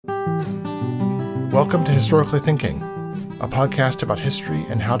Welcome to Historically Thinking, a podcast about history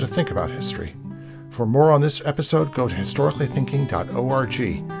and how to think about history. For more on this episode, go to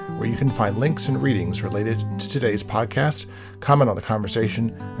historicallythinking.org, where you can find links and readings related to today's podcast, comment on the conversation,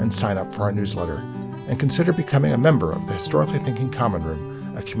 and sign up for our newsletter. And consider becoming a member of the Historically Thinking Common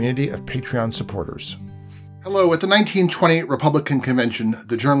Room, a community of Patreon supporters. Hello. At the 1920 Republican Convention,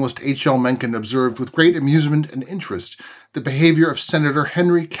 the journalist H.L. Mencken observed with great amusement and interest the behavior of Senator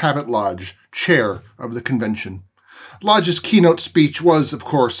Henry Cabot Lodge, chair of the convention. Lodge's keynote speech was, of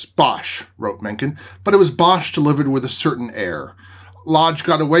course, bosh, wrote Mencken, but it was bosh delivered with a certain air. Lodge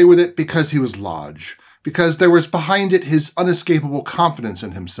got away with it because he was Lodge, because there was behind it his unescapable confidence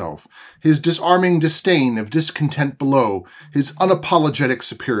in himself, his disarming disdain of discontent below, his unapologetic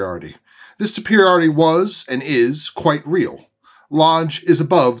superiority. This superiority was, and is, quite real. Lodge is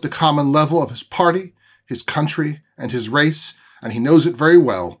above the common level of his party, his country, and his race, and he knows it very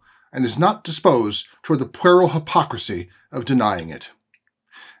well, and is not disposed toward the puerile hypocrisy of denying it.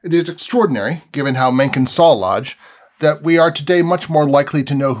 It is extraordinary, given how Mencken saw Lodge, that we are today much more likely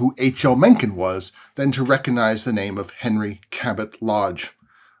to know who H.L. Mencken was than to recognize the name of Henry Cabot Lodge.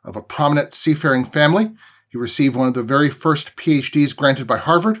 Of a prominent seafaring family, he received one of the very first PhDs granted by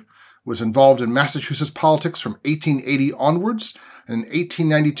Harvard, was involved in Massachusetts politics from 1880 onwards, and in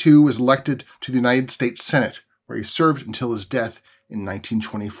 1892 was elected to the United States Senate, where he served until his death in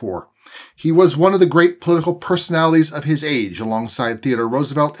 1924. He was one of the great political personalities of his age, alongside Theodore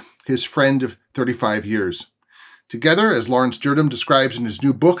Roosevelt, his friend of 35 years. Together, as Lawrence Jerdam describes in his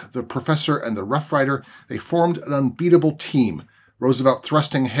new book, The Professor and the Rough Rider, they formed an unbeatable team, Roosevelt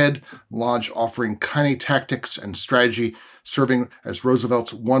thrusting ahead, Lodge offering canny tactics and strategy, serving as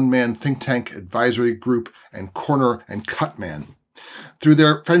Roosevelt's one-man think tank, advisory group, and corner and cut man. Though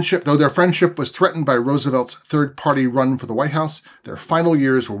their friendship was threatened by Roosevelt's third-party run for the White House, their final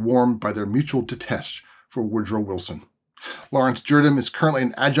years were warmed by their mutual detest for Woodrow Wilson. Lawrence Jerdam is currently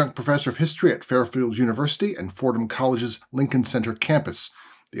an adjunct professor of history at Fairfield University and Fordham College's Lincoln Center campus,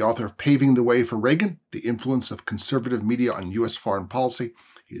 the author of Paving the Way for Reagan, The Influence of Conservative Media on U.S. Foreign Policy.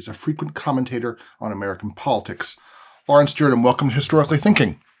 He is a frequent commentator on American politics. Lawrence Jerdam, welcome to Historically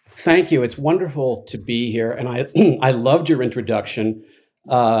Thinking. Thank you. It's wonderful to be here. And I loved your introduction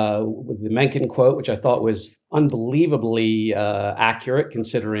with the Mencken quote, which I thought was unbelievably accurate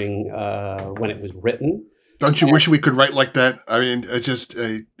considering when it was written. Don't you wish we could write like that? I mean, it just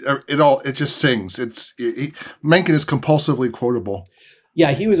sings. Mencken is compulsively quotable.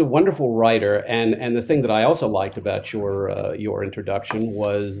 Yeah, he was a wonderful writer, and the thing that I also liked about your introduction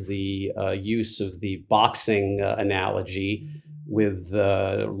was the use of the boxing analogy, with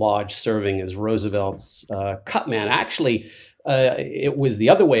Lodge serving as Roosevelt's cut man. Actually, it was the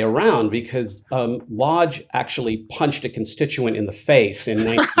other way around, because Lodge actually punched a constituent in the face in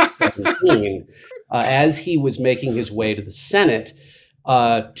 1917 as he was making his way to the Senate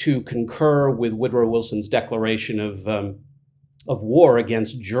to concur with Woodrow Wilson's declaration of war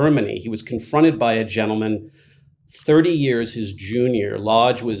against Germany. He was confronted by a gentleman 30 years his junior.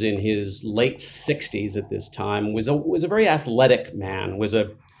 Lodge was in his late 60s at this time, was a very athletic man, was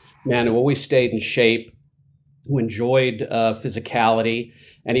a man who always stayed in shape, who enjoyed physicality.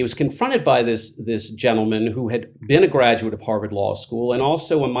 And he was confronted by this gentleman who had been a graduate of Harvard Law School and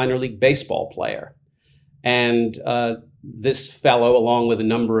also a minor league baseball player. And this fellow, along with a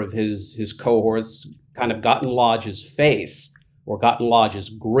number of his cohorts, kind of got in Lodge's face, or got in Lodge's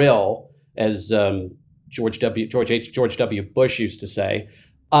grill, as George W. Bush used to say,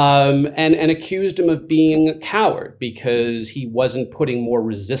 and accused him of being a coward because he wasn't putting more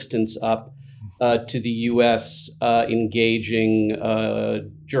resistance up to the U.S. Engaging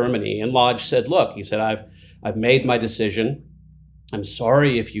Germany. And Lodge said, "Look," he said, "I've made my decision. I'm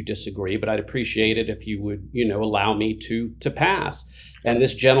sorry if you disagree, but I'd appreciate it if you would, allow me to pass." And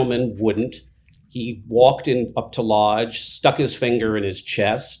this gentleman wouldn't. He walked up to Lodge, stuck his finger in his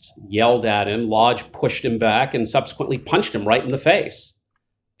chest, yelled at him. Lodge pushed him back and subsequently punched him right in the face.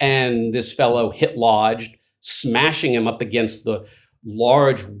 And this fellow hit Lodge, smashing him up against the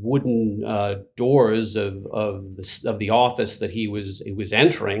large wooden doors of the office that he was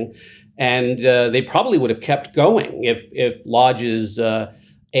entering. And they probably would have kept going if Lodge's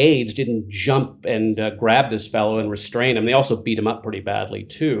aides didn't jump and grab this fellow and restrain him. They also beat him up pretty badly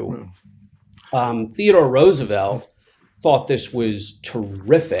too. Theodore Roosevelt thought this was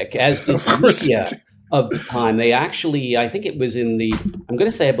terrific, as did of the time. They actually, I think it was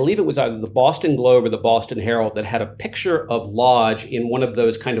I believe it was either the Boston Globe or the Boston Herald that had a picture of Lodge in one of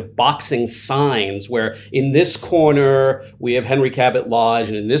those kind of boxing signs where in this corner we have Henry Cabot Lodge,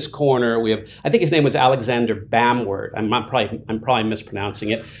 and in this corner we have, I think his name was Alexander Bamward. I'm probably mispronouncing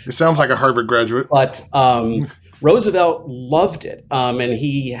it. It sounds like a Harvard graduate. But Roosevelt loved it, and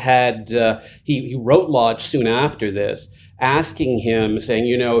he wrote Lodge soon after this, asking him, saying,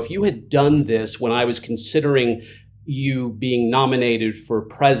 if you had done this when I was considering you being nominated for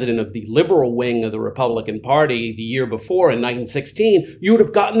president of the liberal wing of the Republican Party the year before in 1916, you would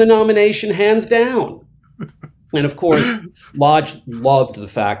have gotten the nomination hands down. And of course, Lodge loved the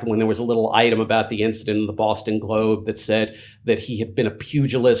fact when there was a little item about the incident in the Boston Globe that said that he had been a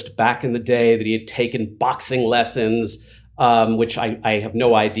pugilist back in the day, that he had taken boxing lessons, which I have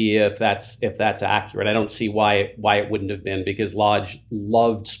no idea if that's accurate. I don't see why it wouldn't have been, because Lodge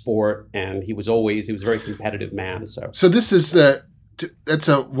loved sport and he was a very competitive man. So this is that's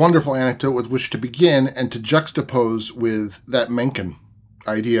a wonderful anecdote with which to begin and to juxtapose with that Mencken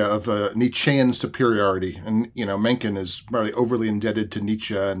idea of a Nietzschean superiority. And, Mencken is probably overly indebted to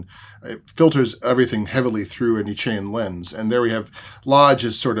Nietzsche and it filters everything heavily through a Nietzschean lens. And there we have Lodge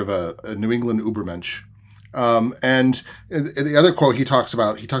as sort of a New England Ubermensch. And the other quote he talks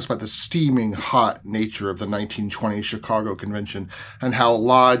about the steaming hot nature of the 1920 Chicago Convention and how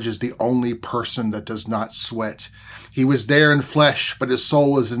Lodge is the only person that does not sweat. He was there in flesh, but his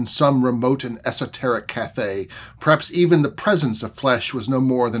soul was in some remote and esoteric Cathay. Perhaps even the presence of flesh was no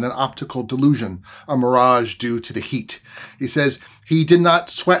more than an optical delusion, a mirage due to the heat. He says, he did not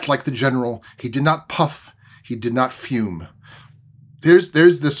sweat like the general. He did not puff. He did not fume. There's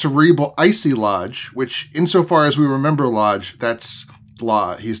the cerebral, icy Lodge, which insofar as we remember Lodge, that's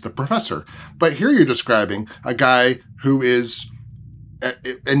he's the professor. But here you're describing a guy who is,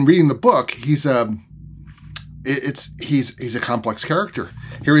 in reading the book, he's a complex character.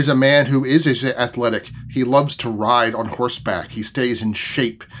 Here is a man who is athletic. He loves to ride on horseback. He stays in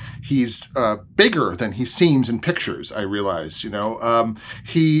shape. He's bigger than he seems in pictures, I realize. He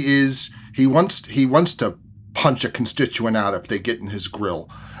wants to punch a constituent out if they get in his grill.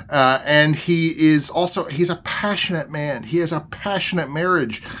 And he's a passionate man. He has a passionate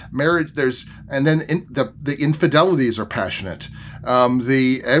marriage. The infidelities are passionate.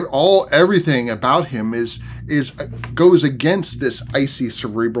 Everything about him goes against this icy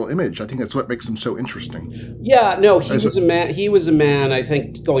cerebral image. I think that's what makes him so interesting. Yeah, no, he was a man, I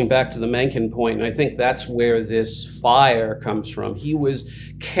think, going back to the Mencken point, and I think that's where this fire comes from.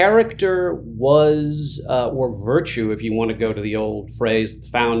 Character was, or virtue, if you want to go to the old phrase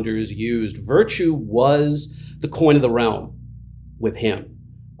founders used, virtue was the coin of the realm with him.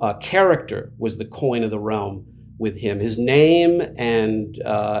 Character was the coin of the realm with him. His name and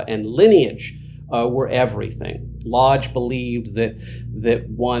lineage were everything. Lodge believed that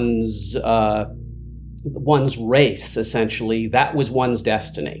one's race, essentially, that was one's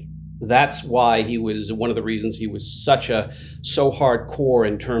destiny. That's why one of the reasons he was so hardcore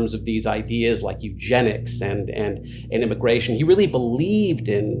in terms of these ideas like eugenics and immigration. He really believed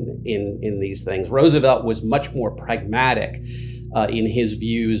in these things. Roosevelt was much more pragmatic in his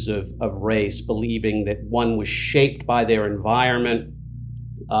views of race, believing that one was shaped by their environment.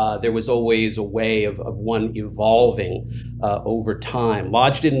 There was always a way of one evolving over time.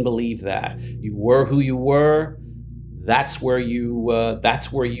 Lodge didn't believe that. You were who you were. That's where you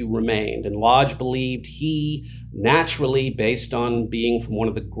remained. And Lodge believed he naturally, based on being from one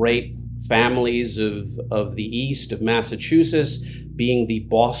of the great families of the East of Massachusetts, being the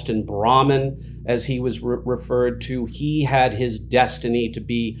Boston Brahmin, as he was referred to, he had his destiny to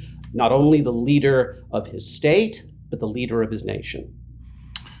be not only the leader of his state, but the leader of his nation.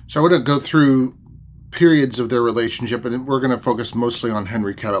 So I want to go through periods of their relationship, and we're going to focus mostly on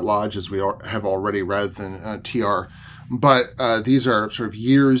Henry Cabot Lodge, as we have already, rather than TR. But these are sort of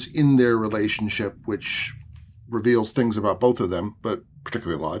years in their relationship, which reveals things about both of them, but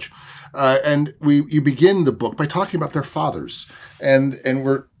particularly Lodge. And you begin the book by talking about their fathers, and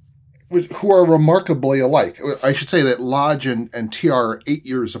who are remarkably alike. I should say that Lodge and TR are 8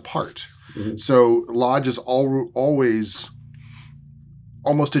 years apart. Mm-hmm. So Lodge is always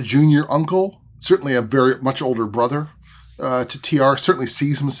almost a junior uncle, certainly a very much older brother to TR, certainly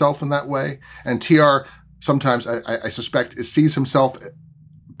sees himself in that way. And TR sometimes, I suspect, sees himself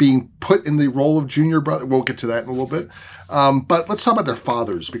being put in the role of junior brother. We'll get to that in a little bit. But let's talk about their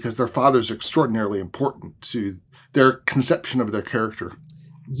fathers, because their fathers are extraordinarily important to their conception of their character.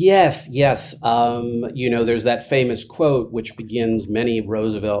 Yes. There's that famous quote which begins many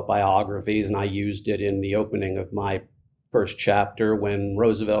Roosevelt biographies, and I used it in the opening of my first chapter when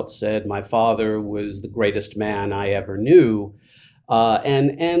Roosevelt said, "My father was the greatest man I ever knew."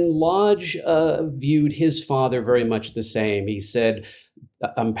 And Lodge viewed his father very much the same. He said,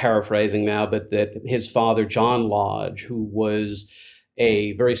 I'm paraphrasing now, but that his father, John Lodge, who was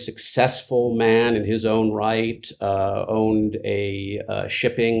a very successful man in his own right, owned a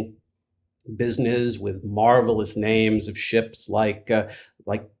shipping business with marvelous names of ships like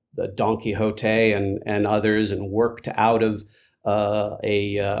the Don Quixote and others, and worked out of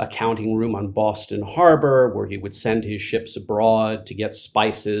a accounting room on Boston Harbor, where he would send his ships abroad to get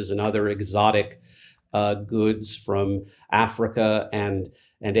spices and other exotic goods from Africa and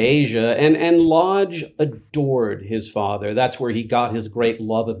Asia. And Lodge adored his father. That's where he got his great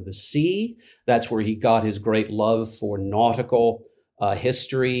love of the sea. That's where he got his great love for nautical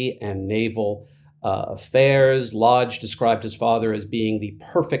history and naval affairs. Lodge described his father as being the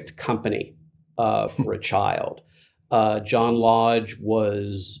perfect company for a child. John Lodge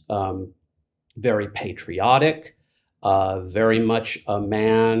was very patriotic, very much a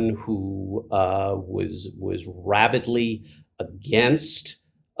man who was rabidly against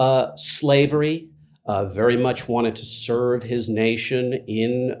slavery, very much wanted to serve his nation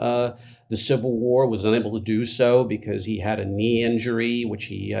in the Civil War, was unable to do so because he had a knee injury,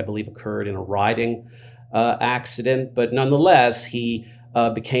 which I believe, occurred in a riding accident. But nonetheless, he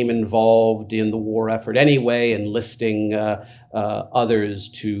became involved in the war effort anyway, enlisting others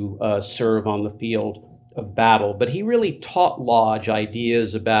to serve on the field of battle. But he really taught Lodge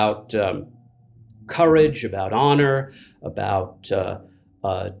ideas about courage, about honor, about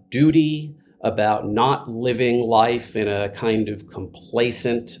duty, about not living life in a kind of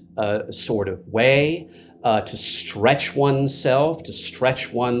complacent sort of way, to stretch oneself, to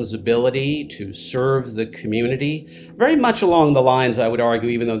stretch one's ability to serve the community, very much along the lines, I would argue,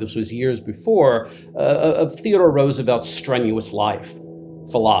 even though this was years before, of Theodore Roosevelt's strenuous life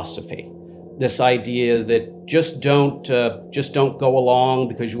philosophy. This idea that just don't go along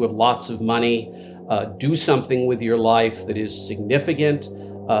because you have lots of money. Do something with your life that is significant,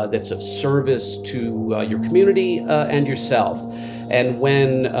 that's of service to your community and yourself. And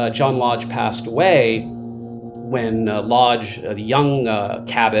when John Lodge passed away, when Lodge, the young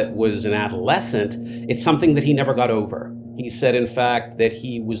Cabot, was an adolescent, it's something that he never got over. He said, in fact, that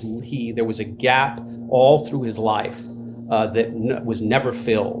there was a gap all through his life that was never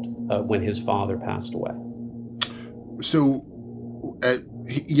filled when his father passed away. So,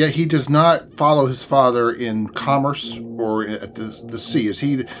 yet he does not follow his father in commerce or at the sea. Is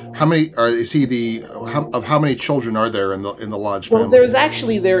he? How many? Is he of how many children are there in the Lodge family? Well, there's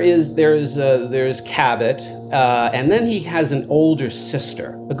Cabot, and then he has an older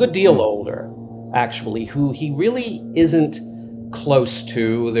sister, a good deal older, actually, who he really isn't close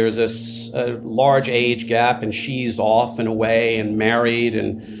to. There's a large age gap, and she's off and away and married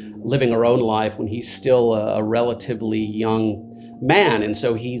and living her own life when he's still a relatively young man. And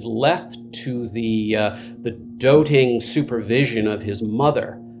so he's left to the doting supervision of his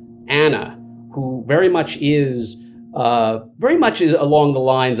mother, Anna, who very much is along the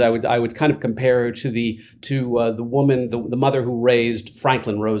lines I would kind of compare her to the woman, the mother who raised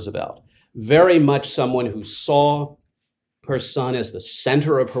Franklin Roosevelt. Very much someone who saw her son as the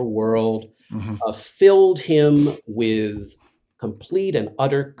center of her world, filled him with complete and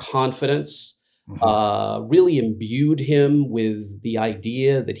utter confidence, really imbued him with the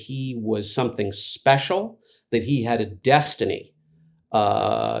idea that he was something special, that he had a destiny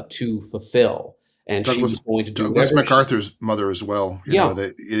to fulfill. And she was going to do Douglas MacArthur's mother as well.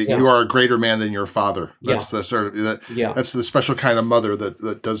 You are a greater man than your father. That's the sort of that's the special kind of mother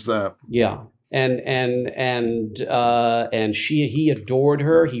that does that. Yeah. And he adored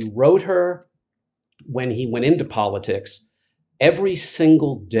her. He wrote her when he went into politics every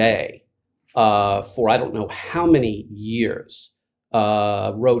single day for I don't know how many years.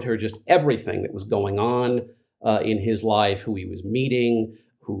 Wrote her just everything that was going on in his life, who he was meeting,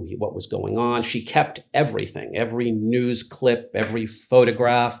 what was going on. She kept everything, every news clip, every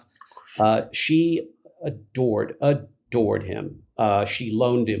photograph. She adored him. She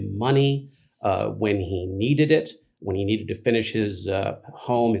loaned him money when he needed it, when he needed to finish his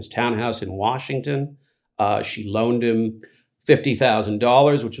his townhouse in Washington. She loaned him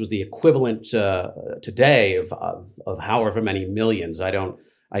 $50,000, which was the equivalent today of however many millions. I don't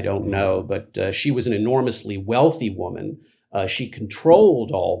know, but she was an enormously wealthy woman. She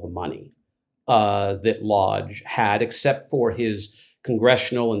controlled all the money that Lodge had, except for his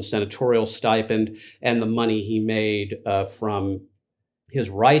congressional and senatorial stipend and the money he made from his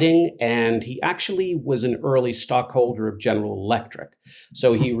writing, and he actually was an early stockholder of General Electric.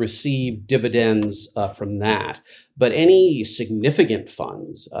 So he received dividends from that. But any significant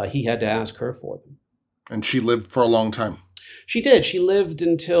funds, he had to ask her for them. And she lived for a long time. She did. She lived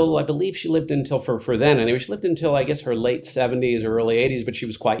until, I believe she lived until, for then anyway, she lived until, I guess, her late 70s or early 80s, but she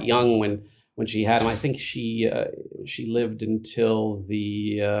was quite young when she had him. I think she lived until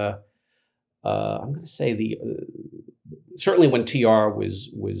I'm going to say certainly when TR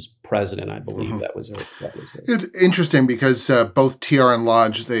was president. I believe that was her. It's interesting because both TR and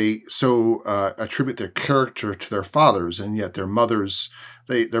Lodge, they so attribute their character to their fathers, and yet their mothers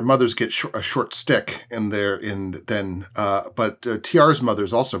get a short stick but TR's mother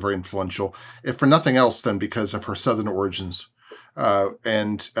is also very influential, if for nothing else than because of her Southern origins.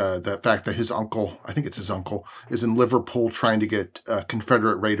 And the fact that his uncle, I think it's his uncle, is in Liverpool trying to get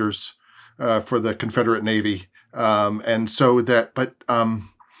Confederate raiders for the Confederate Navy.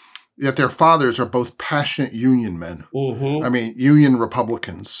 Yet their fathers are both passionate Union men. Mm-hmm. I mean, Union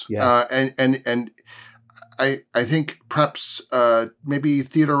Republicans. Yes. And I think perhaps maybe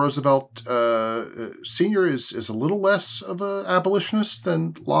Theodore Roosevelt Sr. is a little less of an abolitionist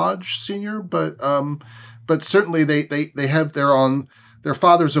than Lodge Sr., but certainly they have their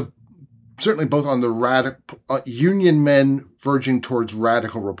fathers are certainly both on the radical Union men verging towards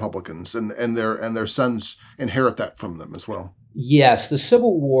radical Republicans, and their sons inherit that from them as well. Yes, the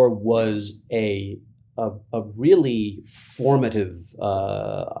Civil War was a really formative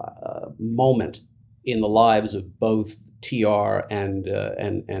moment in the lives of both TR and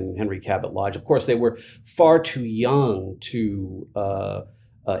Henry Cabot Lodge. Of course, they were far too young to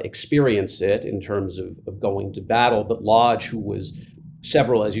experience it in terms of going to battle, but Lodge, who was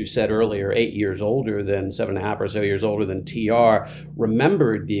several, as you said earlier, 8 years older than 7.5 or so years older than TR,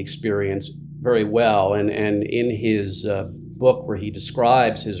 remembered the experience very well. And in his book where he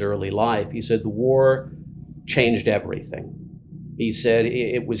describes his early life, he said the war changed everything. He said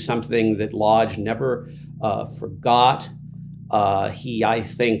it was something that Lodge never forgot. He, I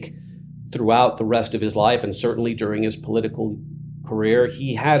think, throughout the rest of his life, and certainly during his political career,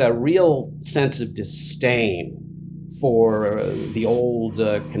 he had a real sense of disdain for the old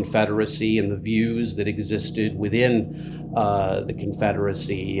Confederacy and the views that existed within the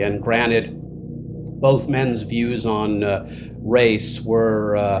Confederacy. And granted, both men's views on race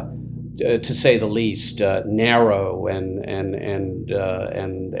were, to say the least, narrow and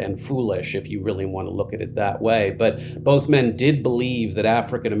foolish, if you really want to look at it that way. But both men did believe that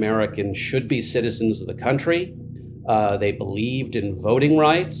African Americans should be citizens of the country. They believed in voting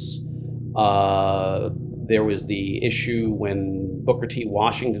rights. There was the issue when Booker T.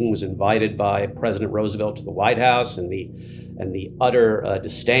 Washington was invited by President Roosevelt to the White House, and the utter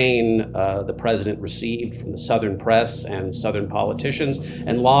disdain the president received from the Southern press and Southern politicians.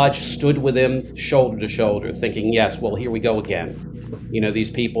 And Lodge stood with him shoulder to shoulder, thinking, yes, well, here we go again. You know, these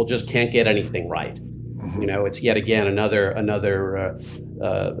people just can't get anything right. You know, it's yet again another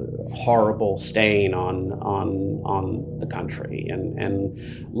horrible stain on the country. And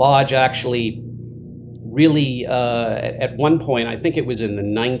Lodge actually really, at one point, I think it was in the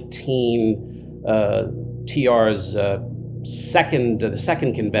TR's the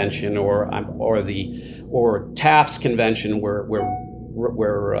second convention, or Taft's convention, where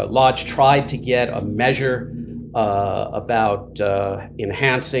Lodge tried to get a measure about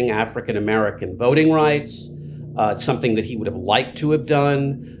enhancing African American voting rights. It's something that he would have liked to have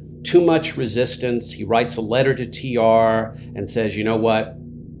done. Too much resistance. He writes a letter to TR and says, you know what,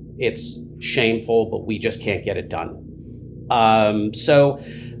 it's shameful, but we just can't get it done. So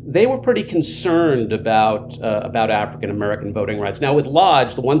they were pretty concerned about African American voting rights. Now with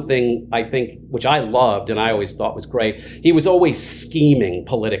Lodge, the one thing I think, which I loved and I always thought was great, he was always scheming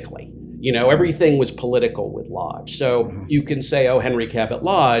politically. You know, everything was political with Lodge. So you can say, oh, Henry Cabot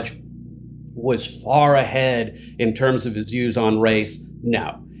Lodge was far ahead in terms of his views on race.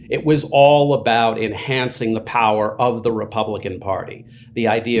 No. It was all about enhancing the power of the Republican Party. The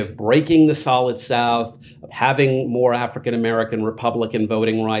idea of breaking the Solid South, of having more African American Republican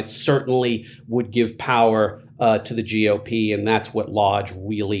voting rights certainly would give power to the GOP, and that's what Lodge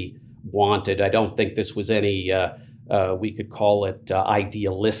really wanted. I don't think this was any, we could call it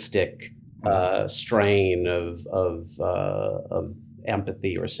idealistic strain of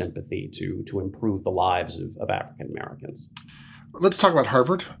empathy or sympathy to improve the lives of African Americans. Let's talk about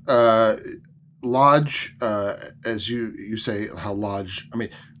Harvard. Lodge, as you say, how Lodge, I mean,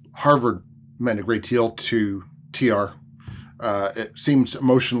 Harvard meant a great deal to TR. It seems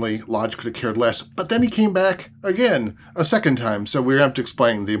emotionally Lodge could have cared less, but then he came back again a second time. So we're going to have to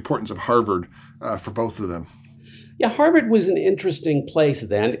explain the importance of Harvard for both of them. Yeah, Harvard was an interesting place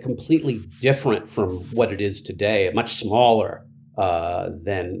then, completely different from what it is today, much smaller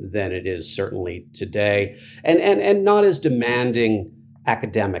than it is certainly today, and not as demanding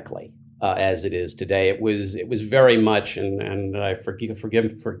academically as it is today. It was very much, and I forgive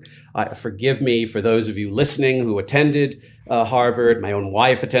me for those of you listening who attended Harvard. My own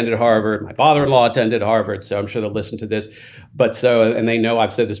wife attended Harvard. My father-in-law attended Harvard, so I'm sure they'll listen to this. And they know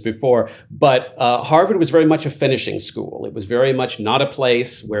I've said this before. But Harvard was very much a finishing school. It was very much not a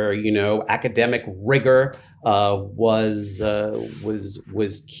place where academic rigor was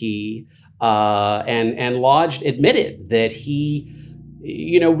key. And Lodge admitted that he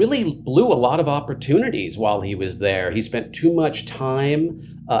really blew a lot of opportunities while he was there. He spent too much time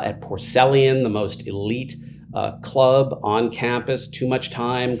at Porcellian, the most elite club on campus, too much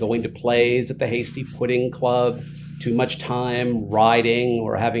time going to plays at the Hasty Pudding Club, too much time riding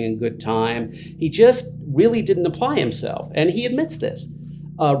or having a good time. He just really didn't apply himself, and he admits this.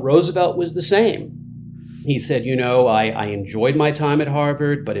 Roosevelt was the same. He said, I enjoyed my time at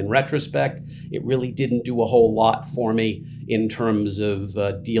Harvard, but in retrospect, it really didn't do a whole lot for me in terms of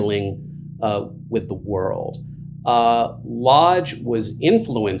dealing with the world. Lodge was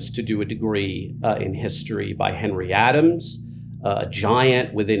influenced to do a degree in history by Henry Adams, a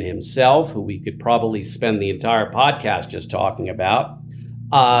giant within himself, who we could probably spend the entire podcast just talking about.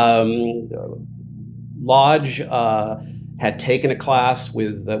 Lodge had taken a class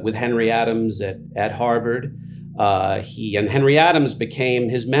with Henry Adams at Harvard. Henry Adams became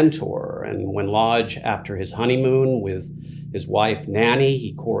his mentor. And when Lodge, after his honeymoon with his wife Nanny,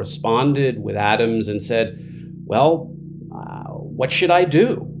 he corresponded with Adams and said, well, what should I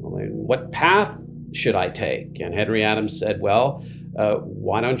do? What path should I take? And Henry Adams said, well,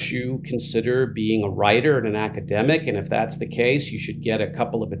 why don't you consider being a writer and an academic? And if that's the case, you should get a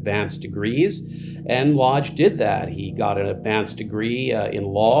couple of advanced degrees. And Lodge did that. He got an advanced degree in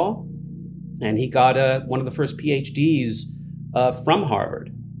law, and he got one of the first PhDs from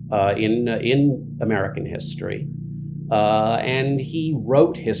Harvard in American history. And he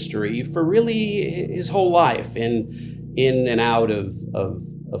wrote history for really his whole life in and out of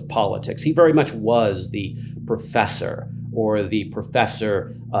politics. He very much was the professor, or the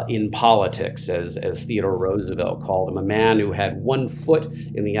professor in politics, as Theodore Roosevelt called him, a man who had one foot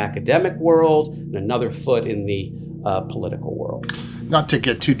in the academic world and another foot in the political world. Not to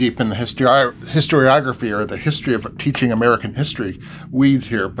get too deep in the historiography or the history of teaching American history weeds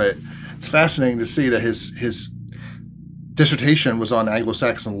here, but it's fascinating to see that his dissertation was on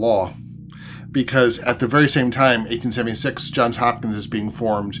Anglo-Saxon law, because at the very same time, 1876, Johns Hopkins is being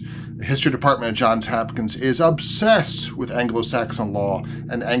formed. The history department at Johns Hopkins is obsessed with Anglo-Saxon law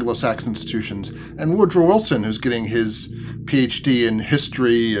and Anglo-Saxon institutions. And Woodrow Wilson, who's getting his PhD in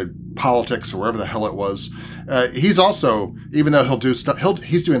history and politics or wherever the hell it was, he's also, even though he'll do stuff,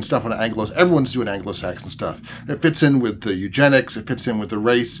 he's doing stuff on everyone's doing Anglo-Saxon stuff. It fits in with the eugenics, it fits in with the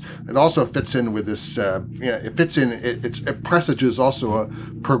race, it also fits in with this, it presages also a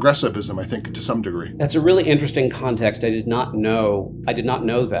progressivism, I think, to some degree. That's a really interesting context. I did not know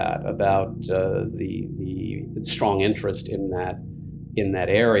that about the strong interest in that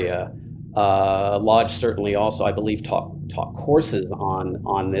area. Lodge certainly also, I believe, taught courses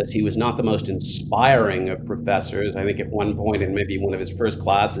on this. He was not the most inspiring of professors. I think at one point in maybe one of his first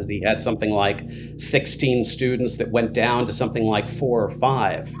classes, he had something like 16 students that went down to something like 4 or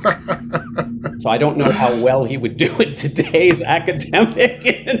 5. So I don't know how well he would do in today's academic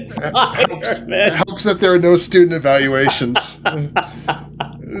environment. It helps that there are no student evaluations.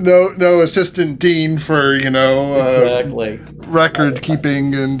 No assistant dean for exactly. record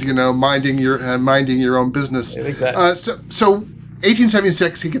keeping and minding your own business. Exactly. So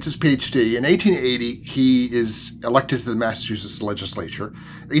 1876 he gets his PhD. In 1880 he is elected to the Massachusetts legislature.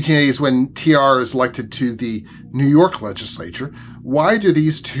 1880 is when TR is elected to the New York legislature. Why do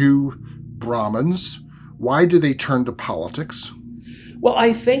these two Brahmins? Why do they turn to politics? Well,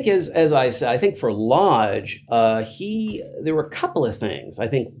 I think, as I said, I think for Lodge, there were a couple of things. I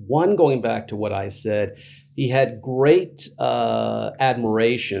think one, going back to what I said, he had great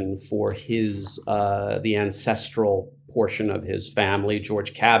admiration for the ancestral portion of his family.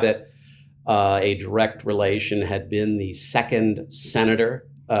 George Cabot, a direct relation, had been the second senator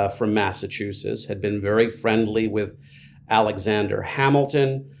from Massachusetts, had been very friendly with Alexander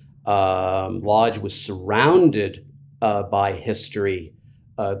Hamilton. Lodge was surrounded by history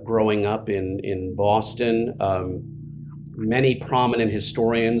growing up in Boston. Many prominent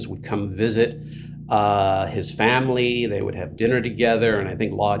historians would come visit his family. They would have dinner together, and I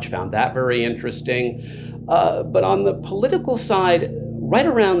think Lodge found that very interesting. But on the political side, right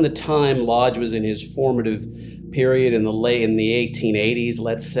around the time Lodge was in his formative period in the 1880s,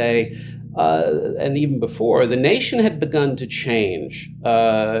 let's say, and even before, the nation had begun to change.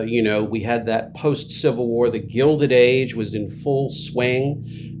 We had that post-Civil War, the Gilded Age was in full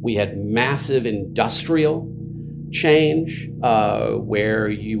swing. We had massive industrial change, where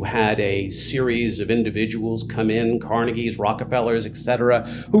you had a series of individuals come in, Carnegies, Rockefellers, etc.,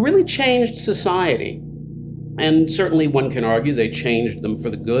 who really changed society. And certainly one can argue they changed them for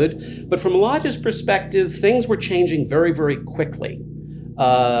the good. But from Lodge's perspective, things were changing very, very quickly.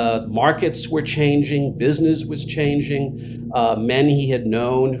 Markets were changing, business was changing. Men he had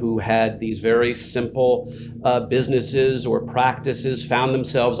known who had these very simple businesses or practices found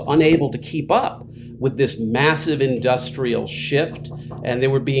themselves unable to keep up with this massive industrial shift, and they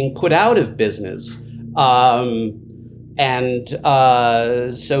were being put out of business. So then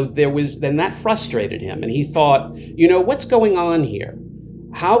that frustrated him, and he thought, what's going on here?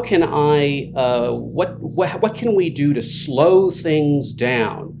 How can what can we do to slow things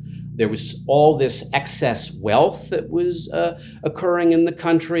down? There was all this excess wealth that was occurring in the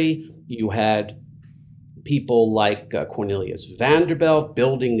country. You had people like Cornelius Vanderbilt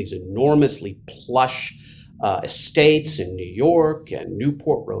building these enormously plush estates in New York and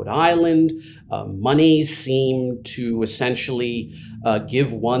Newport, Rhode Island. Money seemed to essentially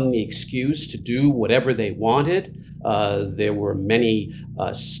give one the excuse to do whatever they wanted. There were many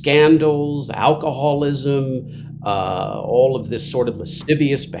scandals, alcoholism, all of this sort of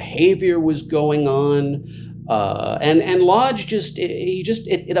lascivious behavior was going on. And Lodge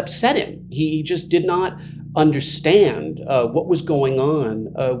it upset him. He just did not understand what was going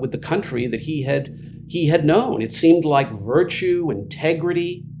on with the country that he had known. It seemed like virtue,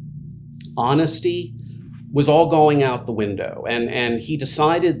 integrity, honesty was all going out the window. And he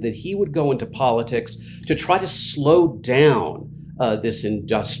decided that he would go into politics to try to slow down this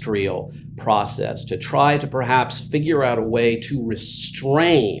industrial process, to try to perhaps figure out a way to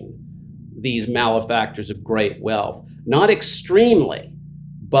restrain these malefactors of great wealth, not extremely,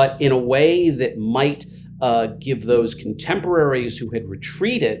 but in a way that might give those contemporaries who had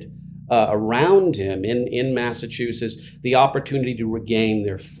retreated around him in Massachusetts the opportunity to regain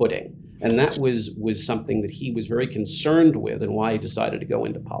their footing. And that was something that he was very concerned with, and why he decided to go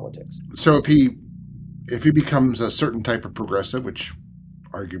into politics. So if he becomes a certain type of progressive, which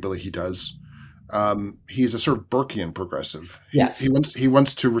arguably he does, he's a sort of Burkean progressive. Yes. He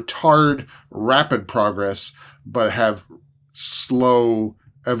wants to retard rapid progress, but have slow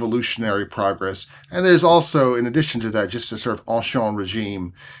evolutionary progress. And there's also, in addition to that, just a sort of ancien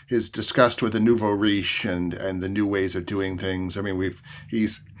regime, his disgust with the nouveau riche and the new ways of doing things. I mean,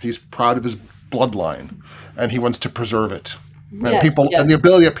 he's proud of his bloodline, and he wants to preserve it. Yes, and the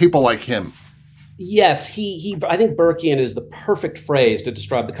ability of people like him. Yes, I think Burkean is the perfect phrase to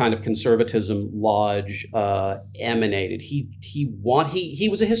describe the kind of conservatism Lodge emanated. He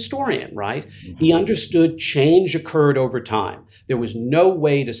was a historian, right? Mm-hmm. He understood change occurred over time. There was no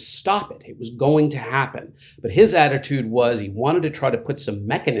way to stop it. It was going to happen. But his attitude was he wanted to try to put some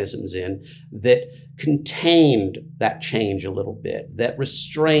mechanisms in that contained that change a little bit, that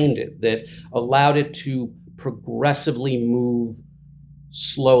restrained it, that allowed it to progressively move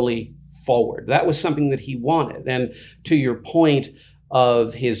slowly forward. That was something that he wanted. And to your point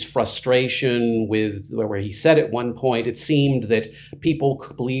of his frustration with, where he said at one point, it seemed that people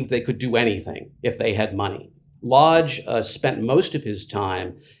believed they could do anything if they had money. Lodge spent most of his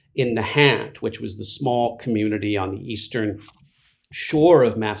time in Nahant, which was the small community on the eastern shore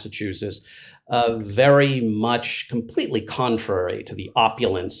of Massachusetts, very much completely contrary to the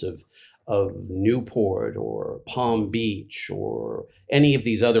opulence of Newport or Palm Beach or any of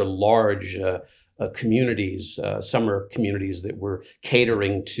these other large communities, summer communities that were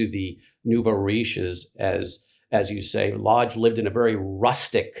catering to the nouveau riches, as you say. Lodge lived in a very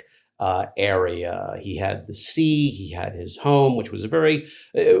rustic area. He had the sea, he had his home, which was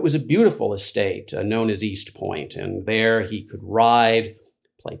it was a beautiful estate known as East Point. And there he could ride,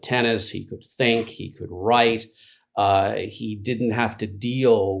 play tennis, he could think, he could write. He didn't have to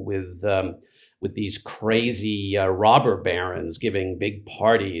deal with these crazy robber barons giving big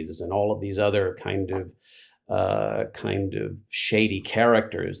parties and all of these other kind of shady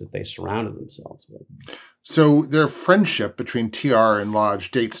characters that they surrounded themselves with. So their friendship between TR and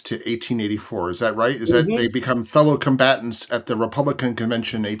Lodge dates to 1884. Is that right? Is that they become fellow combatants at the Republican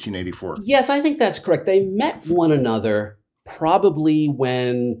Convention in 1884? Yes, I think that's correct. They met one another probably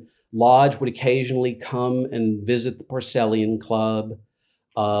when Lodge would occasionally come and visit the Porcellian Club.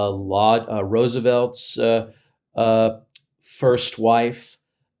 Roosevelt's first wife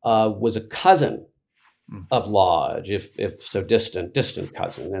was a cousin of Lodge, if so distant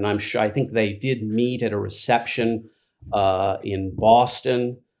cousin. And I think they did meet at a reception in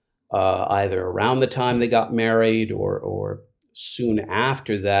Boston, either around the time they got married or soon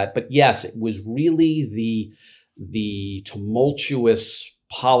after that. But yes, it was really the tumultuous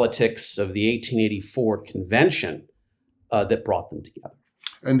politics of the 1884 convention that brought them together.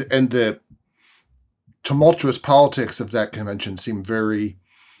 And the tumultuous politics of that convention seem very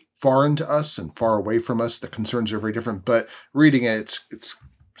foreign to us and far away from us. The concerns are very different. But reading it, it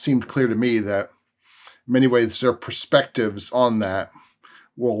seemed clear to me that in many ways their perspectives on that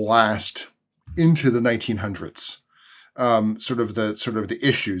will last into the 1900s. Sort of the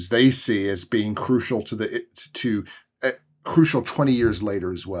issues they see as being crucial crucial 20 years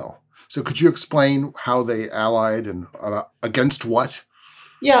later as well. So could you explain how they allied and against what?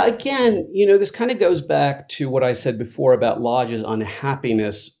 Yeah, again, this kind of goes back to what I said before about Lodge's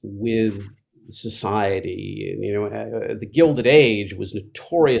unhappiness with society. The Gilded Age was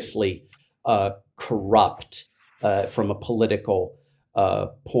notoriously corrupt from a political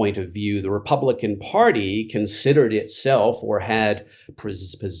point of view. The Republican Party considered itself, or had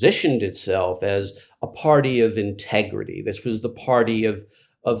positioned itself, as a party of integrity. This was the party of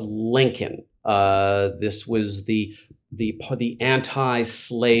Lincoln. This was the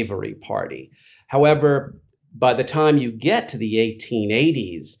anti-slavery party. However, by the time you get to the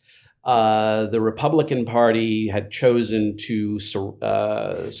 1880s, the Republican Party had chosen to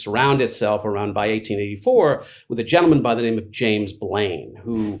surround itself around, by 1884, with a gentleman by the name of James Blaine,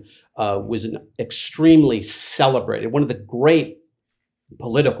 who was an extremely celebrated, one of the great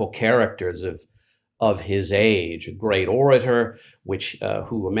political characters of his age, a great orator, a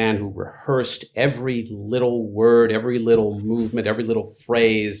man who rehearsed every little word, every little movement, every little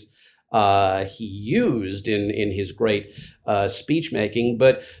phrase he used in his great speech making.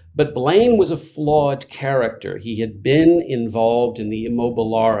 But Blaine was a flawed character. He had been involved in the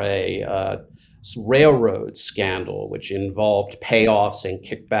Immobiliare railroad scandal, which involved payoffs and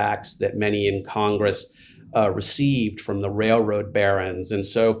kickbacks that many in Congress received from the railroad barons. And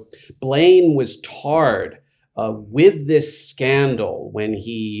so Blaine was tarred with this scandal when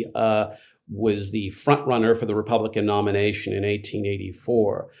he was the frontrunner for the Republican nomination in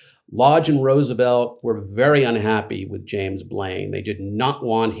 1884. Lodge and Roosevelt were very unhappy with James Blaine. They did not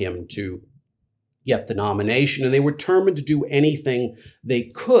want him to get the nomination, and they were determined to do anything they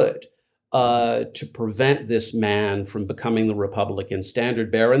could to prevent this man from becoming the Republican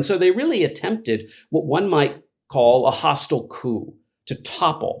standard bearer. And so they really attempted what one might call a hostile coup to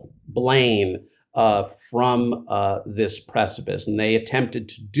topple Blaine from this precipice. And they attempted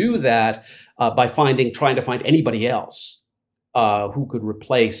to do that by trying to find anybody else who could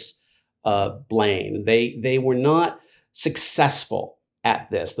replace Blaine. They were not successful at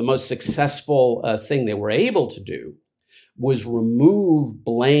this. The most successful thing they were able to do was remove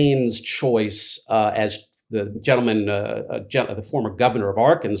Blaine's choice as the gentleman, the former governor of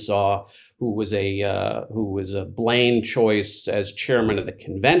Arkansas, who was a Blaine choice as chairman of the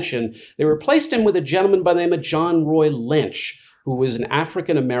convention. They replaced him with a gentleman by the name of John Roy Lynch, who was an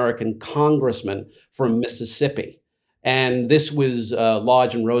African-American congressman from Mississippi. And this was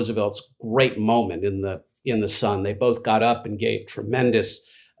Lodge and Roosevelt's great moment in the sun. They both got up and gave tremendous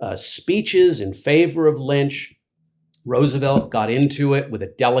speeches in favor of Lynch. Roosevelt got into it with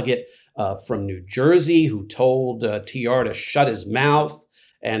a delegate from New Jersey who told TR to shut his mouth.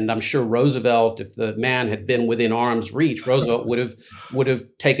 And I'm sure Roosevelt, if the man had been within arm's reach, Roosevelt would have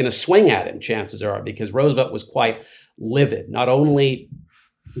taken a swing at him, chances are, because Roosevelt was quite livid, not only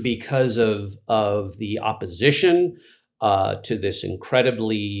because of the opposition to this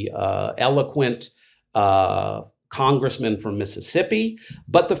incredibly eloquent congressman from Mississippi,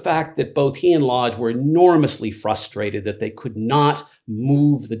 but the fact that both he and Lodge were enormously frustrated that they could not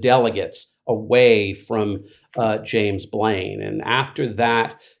move the delegates away from James Blaine. And after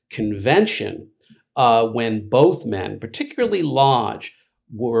that convention, when both men, particularly Lodge,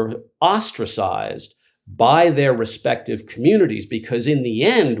 were ostracized by their respective communities, because in the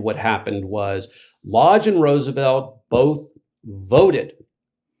end, what happened was Lodge and Roosevelt both voted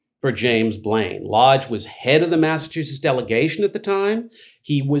for James Blaine. Lodge was head of the Massachusetts delegation at the time.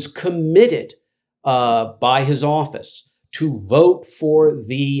 He was committed by his office to vote for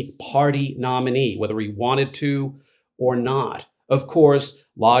the party nominee, whether he wanted to or not. Of course,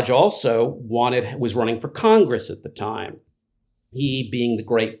 Lodge also was running for Congress at the time. He, being the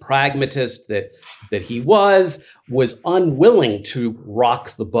great pragmatist that he was unwilling to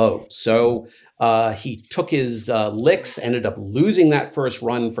rock the boat. So he took his licks, ended up losing that first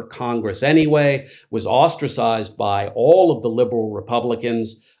run for Congress anyway, was ostracized by all of the liberal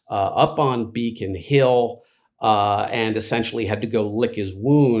Republicans up on Beacon Hill, and essentially had to go lick his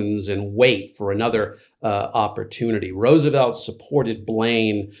wounds and wait for another opportunity. Roosevelt supported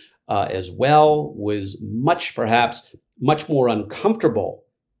Blaine as well, was perhaps much more uncomfortable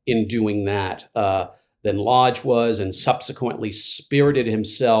in doing that than Lodge was, and subsequently spirited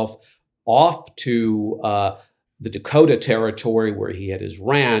himself off to the Dakota Territory where he had his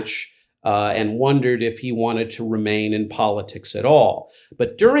ranch, and wondered if he wanted to remain in politics at all.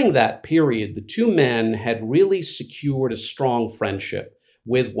 But during that period, the two men had really secured a strong friendship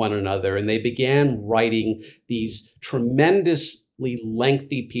with one another, and they began writing these tremendously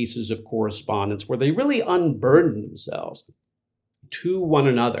lengthy pieces of correspondence where they really unburdened themselves to one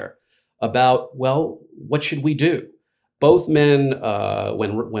another about, well, what should we do? Both men,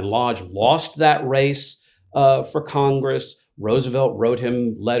 when Lodge lost that race for Congress, Roosevelt wrote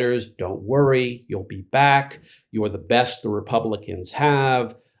him letters, don't worry, you'll be back. You're the best the Republicans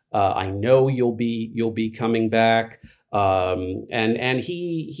have. I know you'll be coming back. And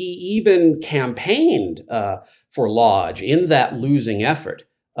he even campaigned for Lodge in that losing effort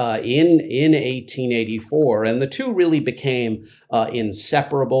in 1884. And the two really became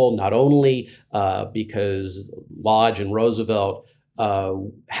inseparable, not only because Lodge and Roosevelt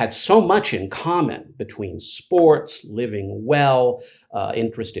had so much in common between sports, living well,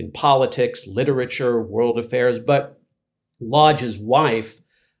 interest in politics, literature, world affairs, but Lodge's wife,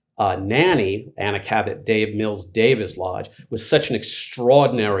 Nanny, Anna Cabot Mills Davis Lodge, was such an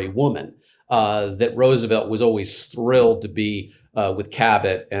extraordinary woman that Roosevelt was always thrilled to be with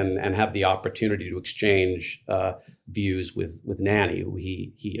Cabot and have the opportunity to exchange views with Nanny, who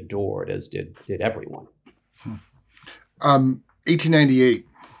he adored, as did everyone. 1898,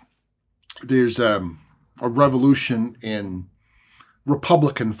 there's a revolution in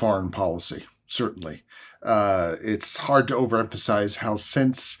Republican foreign policy, certainly. It's hard to overemphasize how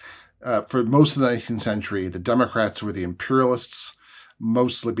since, for most of the 19th century, the Democrats were the imperialists,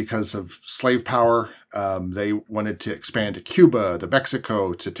 mostly because of slave power. They wanted to expand to Cuba, to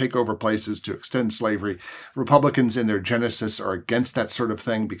Mexico, to take over places, to extend slavery. Republicans in their genesis are against that sort of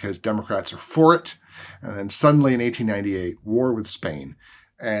thing because Democrats are for it. And then suddenly in 1898, war with Spain.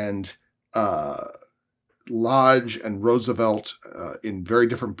 And Lodge and Roosevelt in very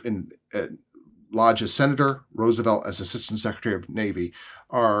different... Lodge as senator, Roosevelt as assistant secretary of Navy,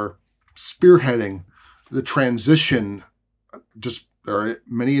 are spearheading the transition. There are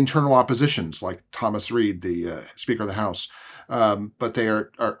many internal oppositions, like Thomas Reed, the Speaker of the House, but they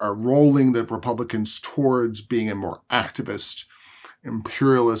are rolling the Republicans towards being a more activist,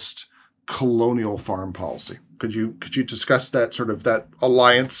 imperialist, colonial foreign policy. Could you discuss that sort of that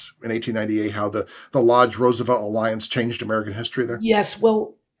alliance in 1898, how the Lodge-Roosevelt alliance changed American history there? Yes,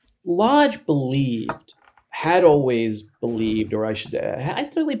 well, Lodge had always believed, or I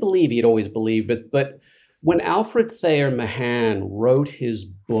really believe he'd always believed, but when Alfred Thayer Mahan wrote his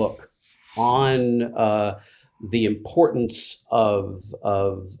book on the importance of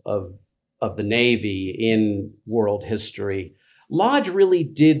the Navy in world history, Lodge really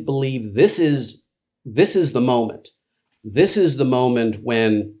did believe this is the moment. This is the moment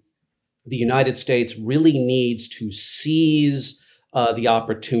when the United States really needs to seize the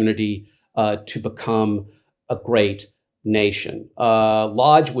opportunity to become a great nation.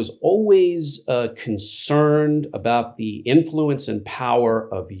 Lodge was always concerned about the influence and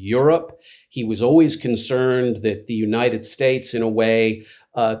power of Europe. He was always concerned that the United States, in a way,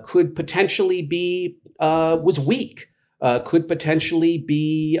 could potentially was weak, could potentially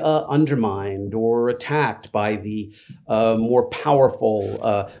be undermined or attacked by the more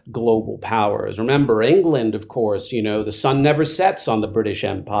powerful global powers. Remember, England, of course, the sun never sets on the British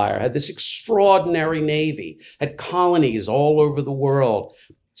Empire, had this extraordinary navy, had colonies all over the world,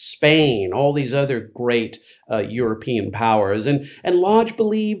 Spain, all these other great European powers. And Lodge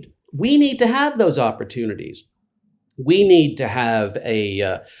believed we need to have those opportunities. We need to have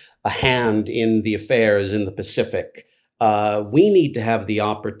a hand in the affairs in the Pacific. We need to have the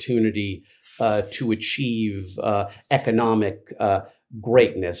opportunity to achieve economic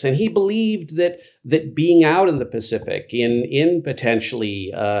greatness. And he believed that being out in the Pacific, in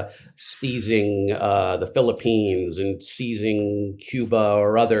potentially seizing the Philippines and seizing Cuba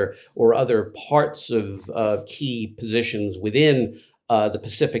or other parts of key positions within the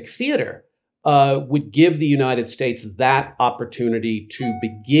Pacific theater, would give the United States that opportunity to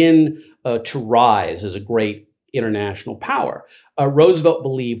begin to rise as a great international power. Roosevelt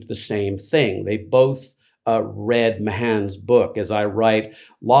believed the same thing. They both read Mahan's book. As I write,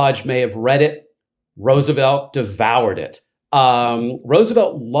 Lodge may have read it, Roosevelt devoured it.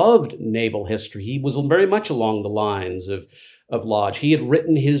 Roosevelt loved naval history. He was very much along the lines of Lodge. He had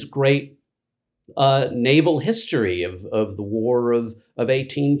written his great naval history of the War of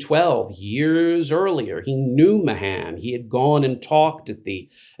 1812 years earlier. He knew Mahan. He had gone and talked at the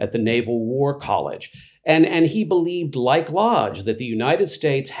Naval War College. And he believed, like Lodge, that the United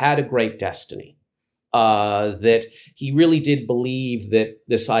States had a great destiny. That he really did believe that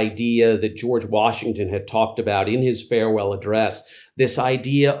this idea that George Washington had talked about in his farewell address, this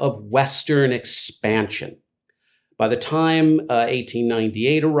idea of Western expansion. By the time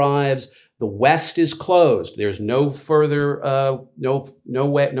 1898 arrives, the West is closed. There's no further,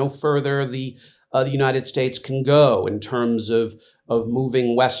 no further the United States can go in terms of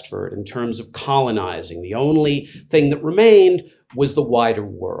moving westward, in terms of colonizing. The only thing that remained was the wider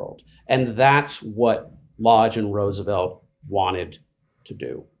world. And that's what Lodge and Roosevelt wanted to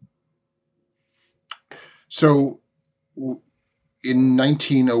do. So in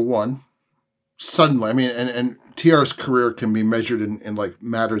 1901, suddenly, I mean, and TR's career can be measured in like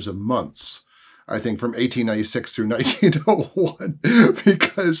matters of months, I think, from 1896 through 1901,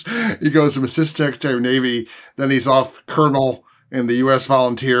 because he goes from Assistant Secretary of Navy, then he's off colonel in the U.S.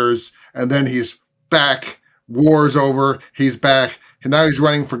 Volunteers, and then he's back. War's over. He's back. And now he's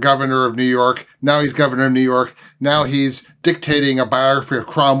running for governor of New York. Now he's governor of New York. Now he's dictating a biography of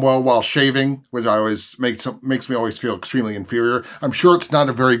Cromwell while shaving, which I always makes me always feel extremely inferior. I'm sure it's not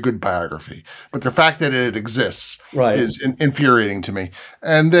a very good biography, but the fact that it exists is infuriating to me.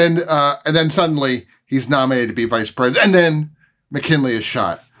 And then suddenly he's nominated to be vice president. And then McKinley is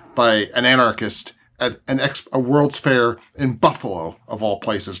shot by an anarchist at a World's Fair in Buffalo, of all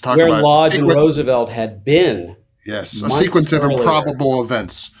places. Where Lodge and Roosevelt had been. Yes, a sequence of improbable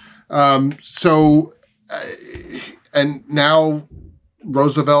events. And now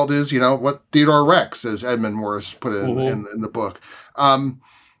Roosevelt is, what Theodore Rex, as Edmund Morris put it in the book. And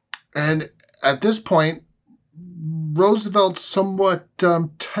at this point, Roosevelt's somewhat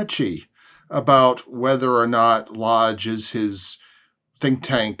touchy about whether or not Lodge is his think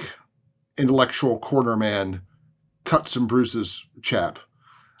tank, intellectual cornerman, cuts and bruises chap.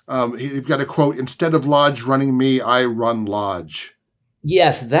 You've got a quote, "Instead of Lodge running me, I run Lodge."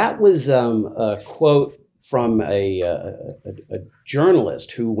 Yes, that was a quote from a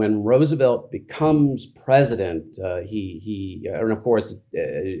journalist who, when Roosevelt becomes president, and of course,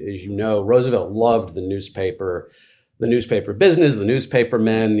 as you know, Roosevelt loved the newspaper business, the newspaper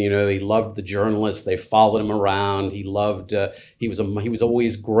men. He loved the journalists. They followed him around. He loved. He was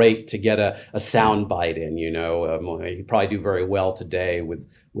always great to get a sound bite in. He'd probably do very well today with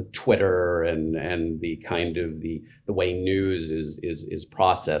Twitter and the kind of the way news is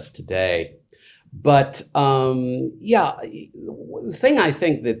processed today. But the thing I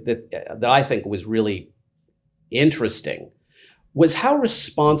think that I think was really interesting was how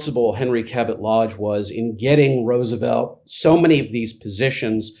responsible Henry Cabot Lodge was in getting Roosevelt so many of these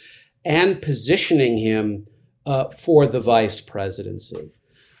positions and positioning him for the vice presidency.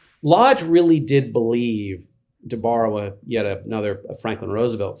 Lodge really did believe, to borrow yet another Franklin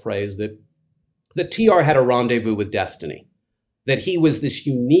Roosevelt phrase, that TR had a rendezvous with destiny, that he was this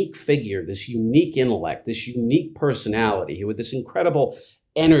unique figure, this unique intellect, this unique personality with this incredible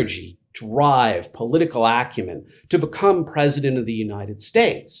energy, drive, political acumen to become president of the United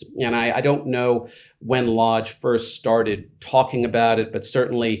States. And I don't know when Lodge first started talking about it, but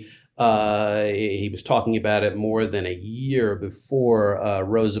certainly he was talking about it more than a year before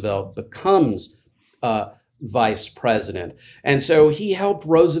Roosevelt becomes vice president. And so he helped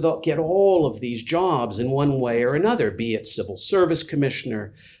Roosevelt get all of these jobs in one way or another, be it Civil Service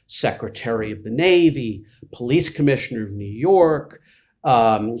Commissioner, Secretary of the Navy, Police Commissioner of New York.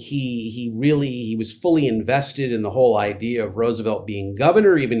 He was fully invested in the whole idea of Roosevelt being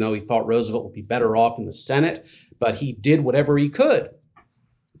governor, even though he thought Roosevelt would be better off in the Senate. But he did whatever he could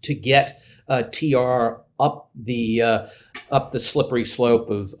to get TR up the slippery slope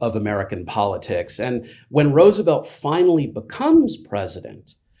of American politics. And when Roosevelt finally becomes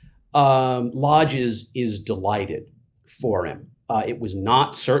president, Lodge is delighted for him. It was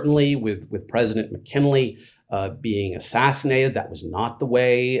not, certainly with President McKinley being assassinated. That was not the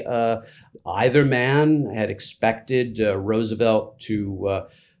way either man had expected Roosevelt to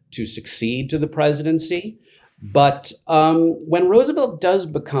succeed to the presidency. But when Roosevelt does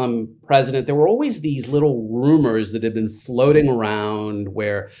become president, there were always these little rumors that had been floating around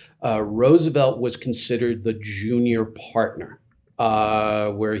where Roosevelt was considered the junior partner,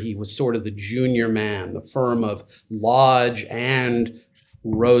 where he was sort of the junior man, the firm of Lodge and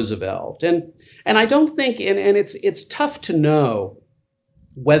Roosevelt. And I don't think, and it's tough to know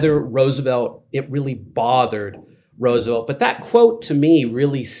whether it really bothered Roosevelt. But that quote to me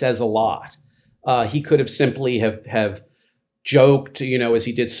really says a lot. He could have simply have joked, as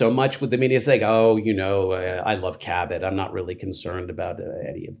he did so much with the media, saying, "Oh, I love Cabot. I'm not really concerned about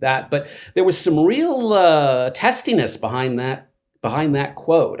any of that." But there was some real testiness behind that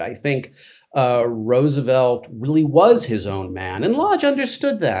quote. I think Roosevelt really was his own man, and Lodge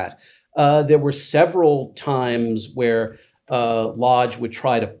understood that. There were several times where Lodge would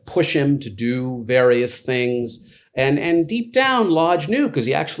try to push him to do various things, and deep down, Lodge knew, because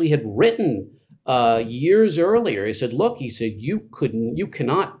he actually had written years earlier. He said, "Look," he said, you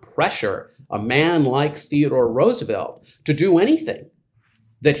cannot pressure a man like Theodore Roosevelt to do anything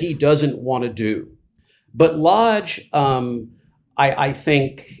that he doesn't want to do." But Lodge, I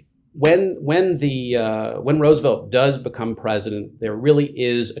think, when Roosevelt does become president, there really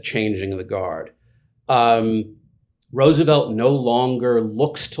is a changing of the guard. Roosevelt no longer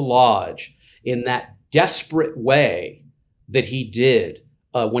looks to Lodge in that desperate way that he did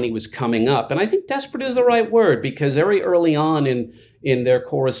when he was coming up. And I think desperate is the right word, because very early on in their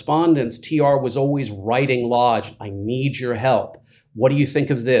correspondence, TR was always writing Lodge, "I need your help. What do you think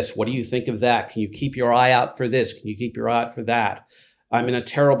of this? What do you think of that? Can you keep your eye out for this? Can you keep your eye out for that? I'm in a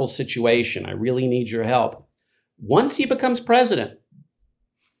terrible situation. I really need your help." Once he becomes president,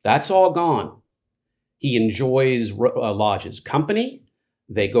 that's all gone. He enjoys Lodge's company.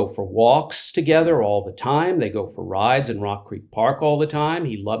 They go for walks together all the time. They go for rides in Rock Creek Park all the time.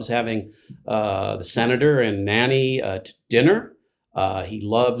 He loves having the senator and Nanny to dinner. He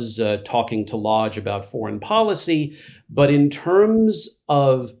loves talking to Lodge about foreign policy. But in terms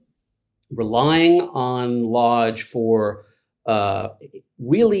of relying on Lodge for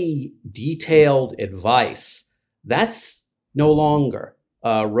really detailed advice, that's no longer.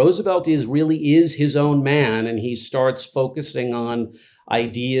 Roosevelt really is his own man, and he starts focusing on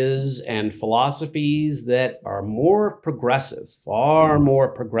ideas and philosophies that are more progressive, far more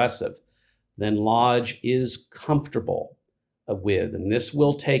progressive than Lodge is comfortable with. And this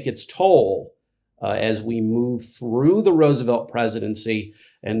will take its toll as we move through the Roosevelt presidency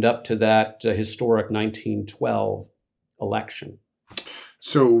and up to that historic 1912 election.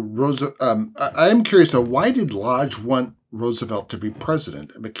 So, I am curious, though, why did Lodge want Roosevelt to be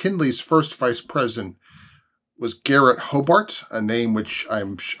president? McKinley's first vice president was Garrett Hobart, a name which I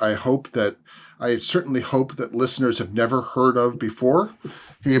certainly hope that listeners have never heard of before.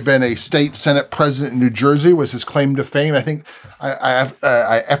 He had been a state Senate president in New Jersey, was his claim to fame. I think I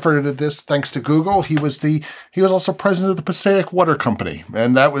efforted this thanks to Google. He was also president of the Passaic Water Company,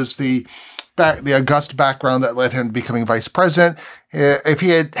 and that was the august background that led him to becoming vice president. If he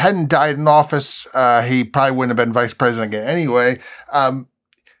hadn't died in office, he probably wouldn't have been vice president again anyway.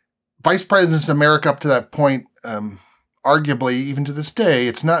 Vice presidents in America up to that point, arguably, even to this day,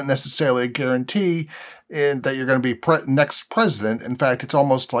 it's not necessarily a guarantee that you're going to be next president. In fact, it's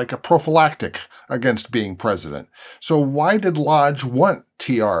almost like a prophylactic against being president. So why did Lodge want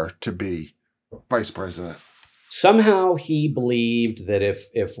TR to be vice president? Somehow he believed that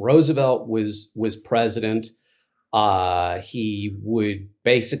if Roosevelt was president, he would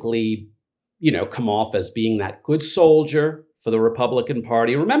basically, come off as being that good soldier for the Republican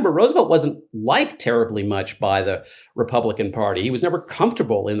Party. Remember, Roosevelt wasn't liked terribly much by the Republican Party. He was never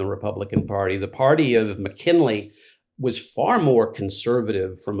comfortable in the Republican Party. The party of McKinley was far more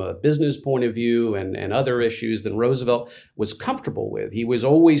conservative from a business point of view and other issues than Roosevelt was comfortable with. He was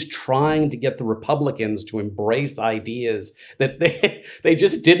always trying to get the Republicans to embrace ideas that they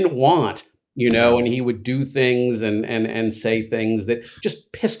just didn't want, and he would do things and say things that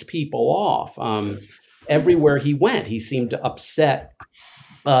just pissed people off. Everywhere he went, he seemed to upset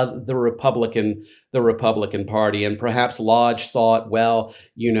the Republican Party. And perhaps Lodge thought, well,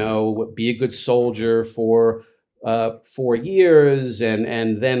 be a good soldier for 4 years,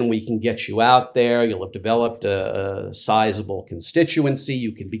 and then we can get you out there. You'll have developed a sizable constituency.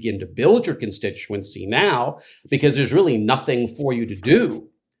 You can begin to build your constituency now, because there's really nothing for you to do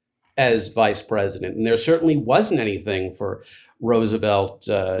as vice president. And there certainly wasn't anything for Roosevelt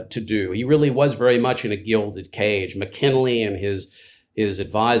to do. He really was very much in a gilded cage. McKinley and his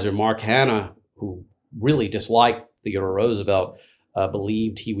advisor, Mark Hanna, who really disliked Theodore Roosevelt,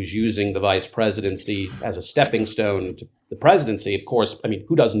 believed he was using the vice presidency as a stepping stone to the presidency. Of course,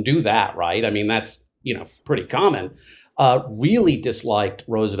 who doesn't do that, right? That's, pretty common. Really disliked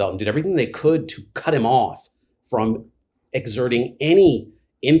Roosevelt and did everything they could to cut him off from exerting any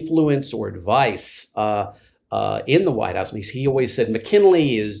influence or advice in the White House. He always said,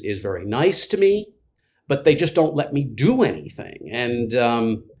 McKinley is very nice to me, but they just don't let me do anything.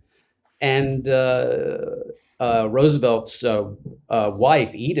 And Roosevelt's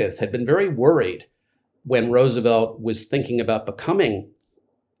wife, Edith, had been very worried when Roosevelt was thinking about becoming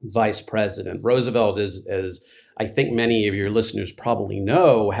vice president. Roosevelt, as I think many of your listeners probably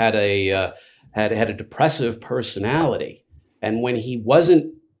know, had a depressive personality, and when he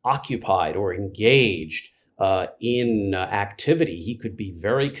wasn't occupied or engaged in activity, he could be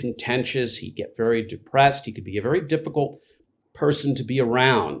very contentious. He'd get very depressed. He could be a very difficult person to be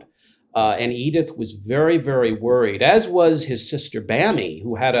around. And Edith was very, very worried, as was his sister Bamie,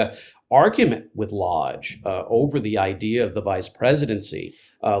 who had an argument with Lodge over the idea of the vice presidency.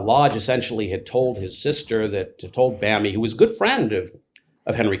 Lodge essentially had told his sister told Bamie, who was a good friend of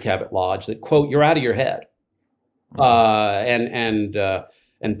Henry Cabot Lodge, that, quote, "You're out of your head."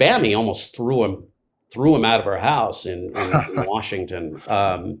 And Bamie almost threw him out of her house in Washington,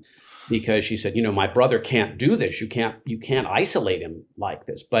 because she said, my brother can't do this. You can't isolate him like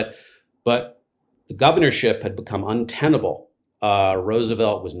this. But the governorship had become untenable.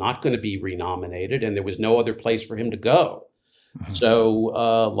 Roosevelt was not going to be renominated, and there was no other place for him to go. So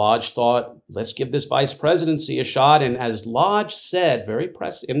Lodge thought, let's give this vice presidency a shot. And as Lodge said very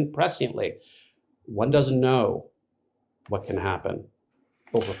presciently, one doesn't know what can happen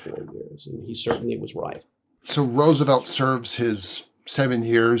over 4 years. And he certainly was right. So Roosevelt serves his 7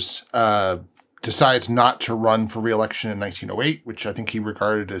 years, decides not to run for re-election in 1908, which I think he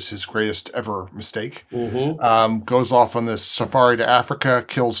regarded as his greatest ever mistake. Goes off on this safari to Africa,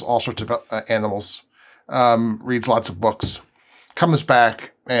 kills all sorts of animals, reads lots of books, comes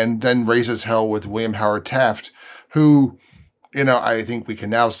back, and then raises hell with William Howard Taft, who, I think we can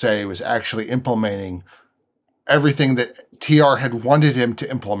now say was actually implementing everything that TR had wanted him to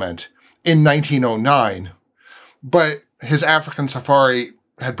implement in 1909. But his African safari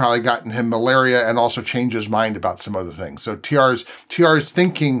had probably gotten him malaria and also changed his mind about some other things. So TR's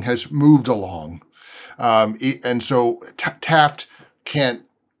thinking has moved along. And so Taft can't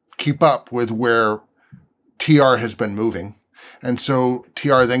keep up with where TR has been moving. And so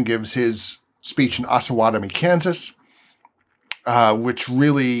TR then gives his speech in Osawatomie, Kansas, which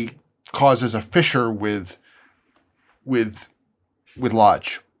really causes a fissure with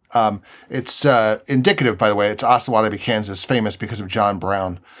Lodge. It's indicative, by the way. It's Osawatomie, Kansas, famous because of John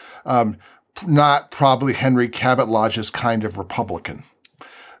Brown. Not probably Henry Cabot Lodge's kind of Republican.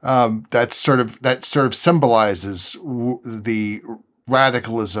 That sort of symbolizes the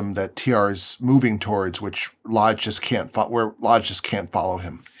radicalism that TR is moving towards, which Lodge just can't follow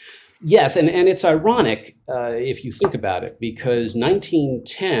him. Yes, and it's ironic if you think about it, because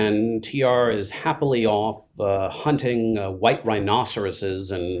 1910, TR is happily off hunting white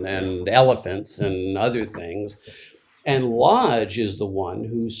rhinoceroses and elephants and other things. And Lodge is the one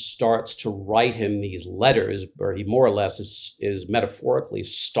who starts to write him these letters, where he more or less is metaphorically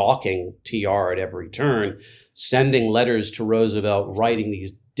stalking TR at every turn, sending letters to Roosevelt, writing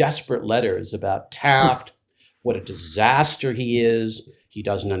these desperate letters about Taft, what a disaster he is. He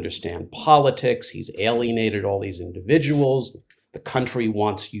doesn't understand politics. He's alienated all these individuals. The country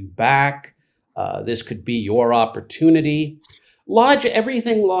wants you back. This could be your opportunity. Lodge,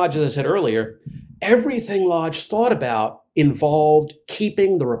 as I said earlier, everything Lodge thought about involved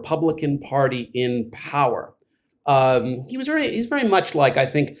keeping the Republican Party in power. He's very much like, I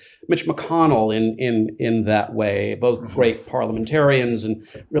think, Mitch McConnell in that way, both great parliamentarians and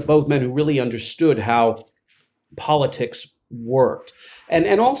both men who really understood how politics worked.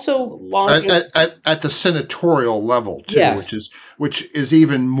 And also Lodge at the senatorial level too, yes. which is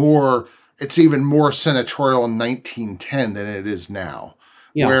even more senatorial in 1910 than it is now,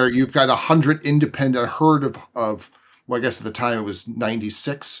 where you've got 100 independent, a herd of well, I guess at the time it was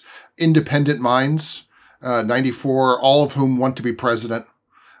 96 independent minds, 94, all of whom want to be president,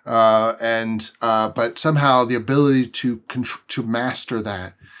 but somehow the ability to master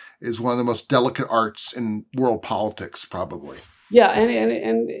that is one of the most delicate arts in world politics, probably. Yeah,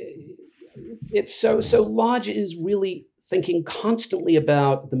 and it's so Lodge is really thinking constantly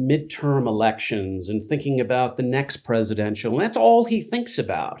about the midterm elections and thinking about the next presidential, and that's all he thinks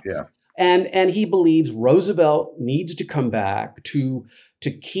about. Yeah. And he believes Roosevelt needs to come back to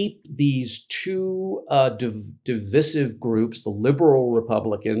keep these two divisive groups, the liberal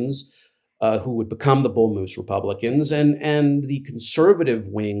Republicans, who would become the Bull Moose Republicans, and the conservative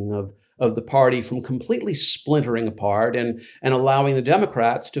wing of the party from completely splintering apart and allowing the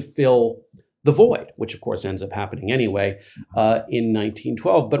Democrats to fill the void, which of course ends up happening anyway in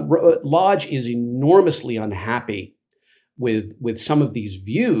 1912. But Lodge is enormously unhappy with some of these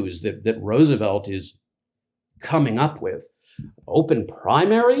views that Roosevelt is coming up with. Open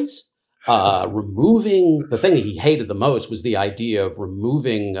primaries, removing, the thing that he hated the most was the idea of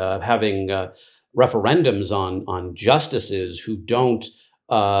removing, having referendums on justices who don't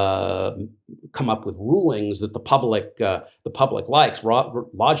uh, come up with rulings that the public likes.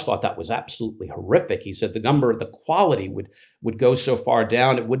 Lodge thought that was absolutely horrific. He said the quality would go so far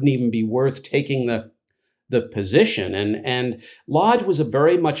down it wouldn't even be worth taking the position. And Lodge was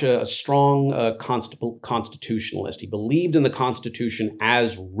very much a strong constitutionalist. He believed in the Constitution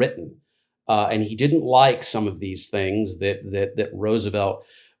as written, and he didn't like some of these things that Roosevelt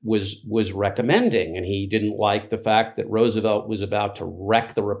was recommending. And he didn't like the fact that Roosevelt was about to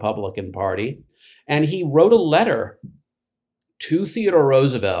wreck the Republican Party. And he wrote a letter to Theodore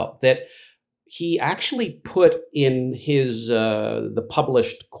Roosevelt that he actually put in his the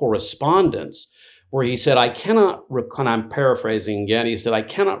published correspondence, where he said, and I'm paraphrasing again, he said, "I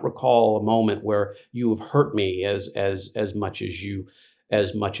cannot recall a moment where you have hurt me as much as you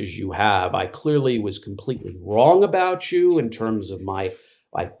have. I clearly was completely wrong about you in terms of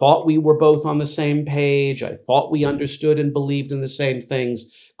I thought we were both on the same page. I thought we understood and believed in the same things.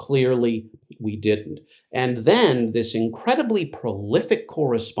 Clearly, we didn't." And then this incredibly prolific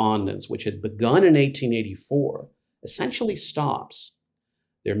correspondence, which had begun in 1884, essentially stops.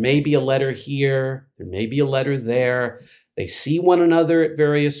 There may be a letter here, there may be a letter there. They see one another at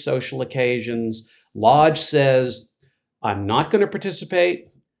various social occasions. Lodge says, "I'm not going to participate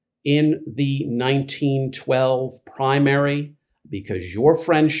in the 1912 primary because your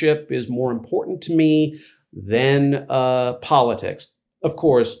friendship is more important to me than politics." Of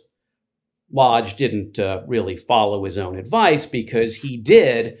course, Lodge didn't really follow his own advice, because he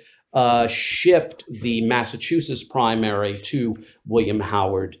did shift the Massachusetts primary to William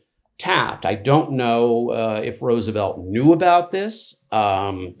Howard Taft. I don't know if Roosevelt knew about this.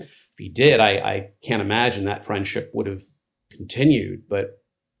 If he did, I can't imagine that friendship would have continued, but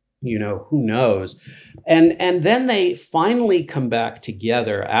who knows? And then they finally come back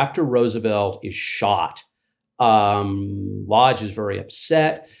together after Roosevelt is shot. Lodge is very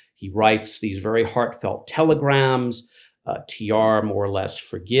upset. He writes these very heartfelt telegrams. TR more or less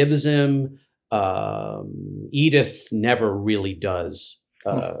forgives him. Edith never really does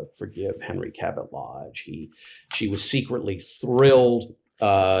forgive Henry Cabot Lodge. She was secretly thrilled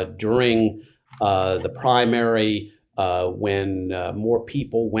during the primary when more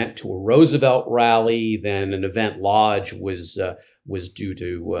people went to a Roosevelt rally than an event Lodge was due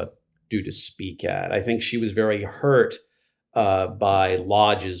to speak at. I think she was very hurt by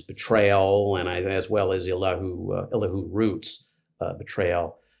Lodge's betrayal, and as well as Elihu Root's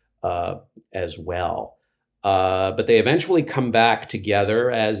betrayal as well. But they eventually come back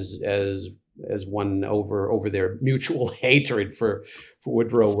together as one over their mutual hatred for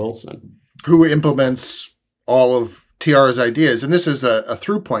Woodrow Wilson, who implements all of TR's ideas. And this is a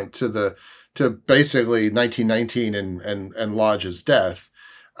through point to basically 1919 and Lodge's death.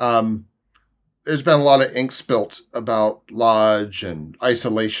 There's been a lot of ink spilt about Lodge and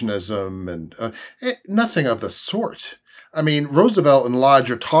isolationism and nothing of the sort. I mean, Roosevelt and Lodge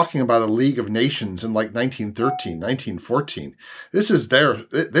are talking about a League of Nations in like 1913, 1914.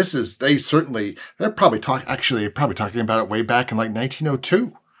 They're probably talking about it way back in like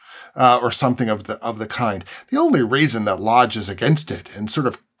 1902. Or something of the kind. The only reason that Lodge is against it and sort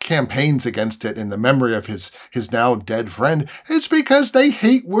of campaigns against it in the memory of his now dead friend is because they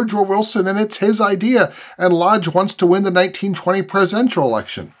hate Woodrow Wilson and it's his idea, and Lodge wants to win the 1920 presidential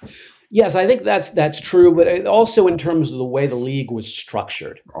election. Yes, I think that's true, but also in terms of the way the League was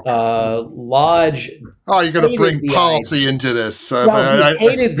structured. Okay. Lodge... Oh, you're going to bring policy into this. He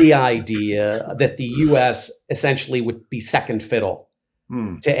hated the idea that the U.S. essentially would be second fiddle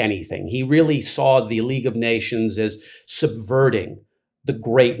to anything. He really saw the League of Nations as subverting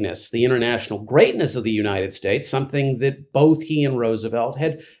the international greatness of the United States, something that both he and Roosevelt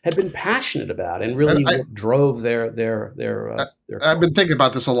had been passionate about, and really drove their. I've been thinking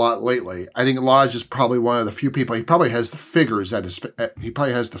about this a lot lately. I think Lodge is probably one of the few people. He probably has the figures at his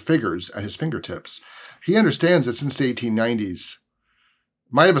fingertips. He understands that since the 1890s,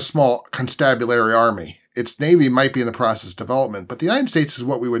 might have a small constabulary army. Its navy might be in the process of development, but the United States is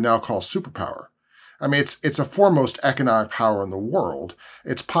what we would now call superpower. I mean, it's a foremost economic power in the world.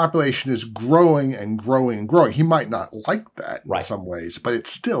 Its population is growing and growing and growing. He might not like that in some ways, but it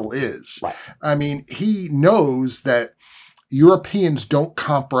still is. Right. I mean, he knows that Europeans don't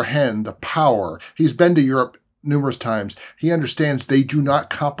comprehend the power. He's been to Europe numerous times. He understands they do not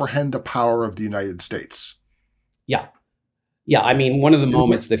comprehend the power of the United States. Yeah. Yeah, I mean, one of the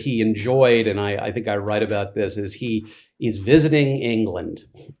moments that he enjoyed, and I think I write about this, is he is visiting England.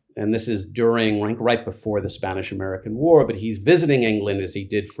 And this is right before the Spanish-American War, but he's visiting England as he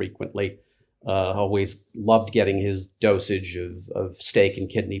did frequently. Always loved getting his dosage of steak and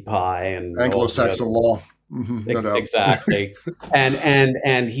kidney pie. And Anglo-Saxon law. No doubt. Exactly.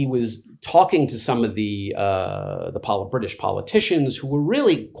 And he was talking to some of the British politicians who were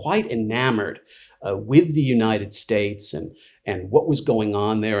really quite enamored with the United States and what was going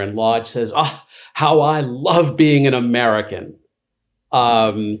on there. And Lodge says, "Ah, how I love being an American."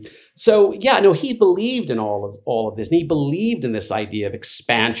 So yeah, no, he believed in all of this, and he believed in this idea of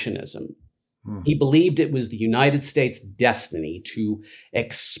expansionism. He believed it was the United States' destiny to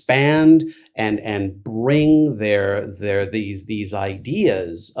expand and bring these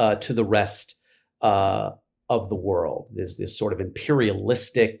ideas to the rest of the world. There's this sort of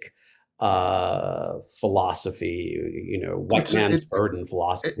imperialistic philosophy, white man's burden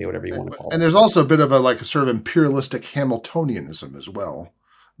philosophy, whatever you want to call it. And there's also a bit of a sort of imperialistic Hamiltonianism as well.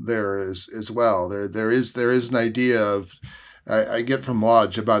 There is an idea of, I get from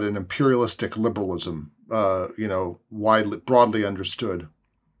Lodge, about an imperialistic liberalism, broadly understood.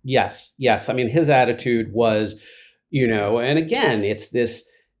 Yes. I mean, his attitude was, and again, it's this.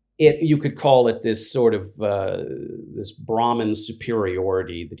 You could call it this sort of this Brahmin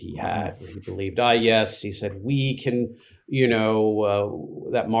superiority that he had. Where he believed, yes, he said, we can,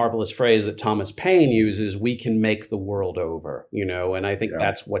 that marvelous phrase that Thomas Paine uses, we can make the world over, and I think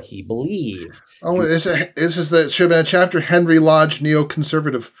that's what he believed. Oh, this is that should have been a chapter, Henry Lodge,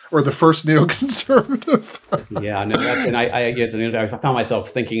 neoconservative, or the first neoconservative. Yeah, no, I found myself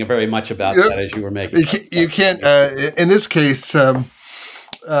thinking very much about that as you were making. You can't, in this case,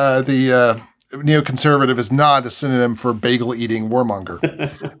 the neoconservative is not a synonym for bagel-eating warmonger.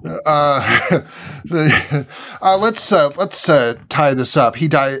 Let's tie this up. He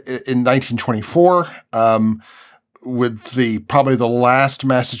died in 1924, with probably the last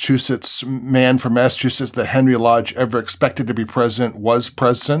man from Massachusetts that Henry Lodge ever expected to be president was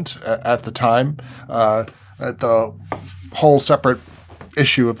president at the time. At the whole separate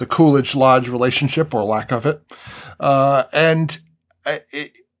issue of the Coolidge-Lodge relationship, or lack of it,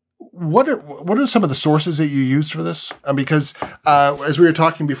 what are some of the sources that you used for this? Because as we were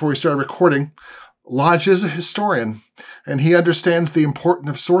talking before we started recording, Lodge is a historian, and he understands the importance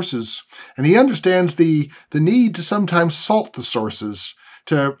of sources, and he understands the need to sometimes salt the sources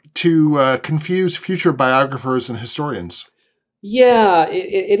to confuse future biographers and historians. Yeah,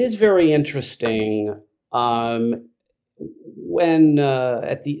 it is very interesting. When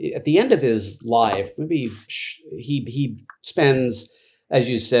at the end of his life, maybe he spends, as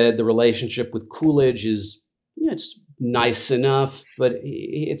you said, the relationship with Coolidge is, it's nice enough, but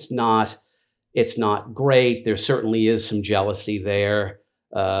it's not great. There certainly is some jealousy there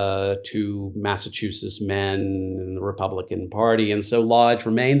to Massachusetts men and the Republican Party, and so Lodge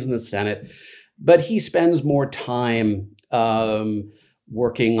remains in the Senate, but he spends more time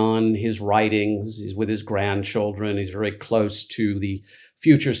working on his writings. He's with his grandchildren. He's very close to the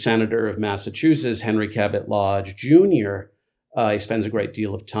future senator of Massachusetts, Henry Cabot Lodge Jr. He spends a great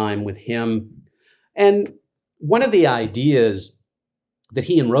deal of time with him. And one of the ideas that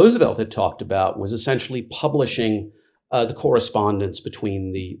he and Roosevelt had talked about was essentially publishing the correspondence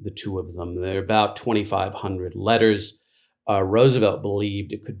between the two of them. There are about 2,500 letters. Roosevelt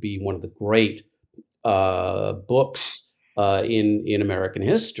believed it could be one of the great books in American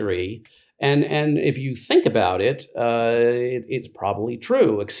history. And if you think about it, it's probably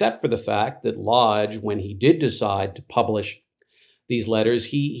true, except for the fact that Lodge, when he did decide to publish these letters,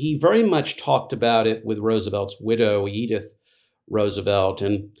 he very much talked about it with Roosevelt's widow, Edith Roosevelt.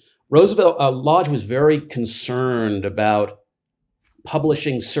 And Lodge was very concerned about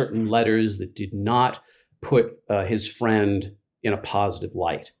publishing certain letters that did not put his friend in a positive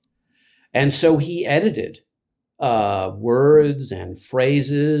light. And so he edited words and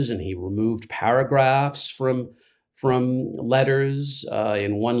phrases, and he removed paragraphs from letters.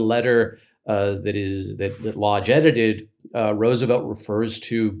 In one letter that Lodge edited, Roosevelt refers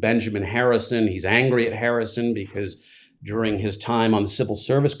to Benjamin Harrison. He's angry at Harrison because during his time on the Civil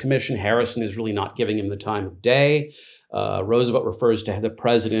Service Commission, Harrison is really not giving him the time of day. Roosevelt refers to the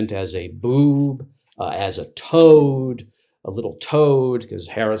president as a boob, as a toad, a little toad, because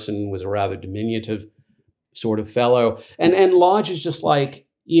Harrison was a rather diminutive sort of fellow. And Lodge is just like,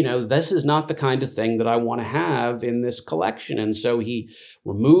 this is not the kind of thing that I want to have in this collection. And so he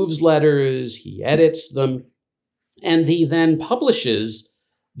removes letters, he edits them, and he then publishes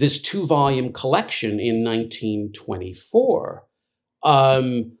this 2-volume collection in 1924,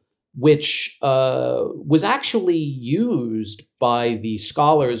 which was actually used by the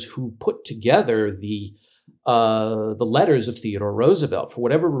scholars who put together the letters of Theodore Roosevelt. For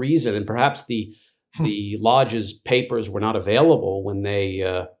whatever reason, and perhaps the Lodge's papers were not available when they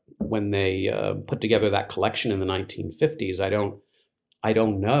put together that collection in the 1950s. I I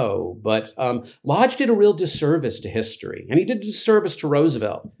don't know. But Lodge did a real disservice to history, and he did a disservice to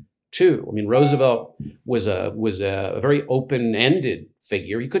Roosevelt too. I mean, Roosevelt was a very open-ended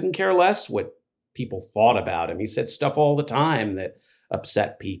figure. He couldn't care less what people thought about him. He said stuff all the time that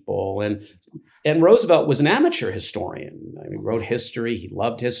upset people, and Roosevelt was an amateur historian. I mean, he wrote history. He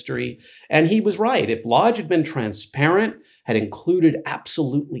loved history, and he was right. If Lodge had been transparent, had included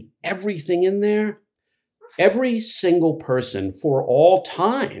absolutely everything in there, every single person for all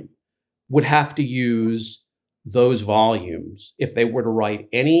time would have to use those volumes if they were to write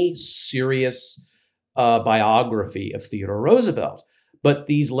any serious biography of Theodore Roosevelt. But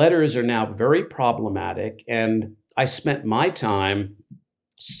these letters are now very problematic, and I spent my time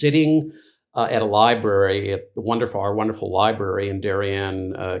sitting at a library, at our wonderful library in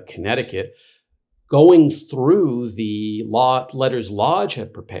Darien, Connecticut, going through the letters Lodge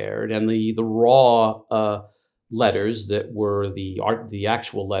had prepared and the raw letters that were the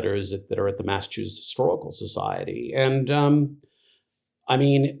actual letters that are at the Massachusetts Historical Society. And I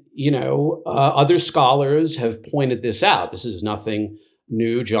mean, other scholars have pointed this out. This is nothing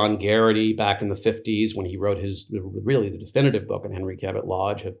new. John Garrity, back in the 50s, when he wrote the definitive book on Henry Cabot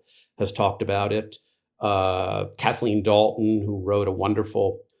Lodge, has talked about it. Kathleen Dalton, who wrote a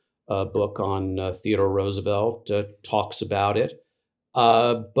wonderful book on Theodore Roosevelt, talks about it.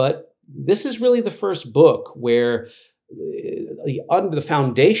 But this is really the first book where the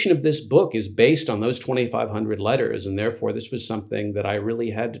foundation of this book is based on those 2,500 letters, and therefore this was something that I really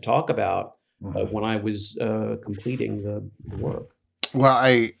had to talk about when I was completing the work. Well,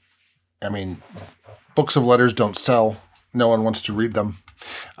 I mean, books of letters don't sell. No one wants to read them.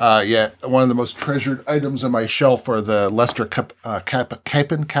 Yet one of the most treasured items on my shelf are the Lester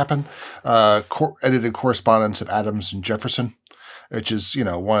Capon edited correspondence of Adams and Jefferson, which is,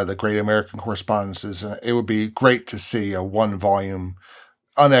 one of the great American correspondences. And it would be great to see a 1-volume,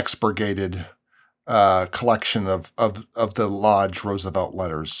 unexpurgated collection of the Lodge Roosevelt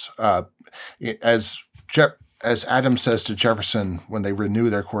letters. As Adams says to Jefferson when they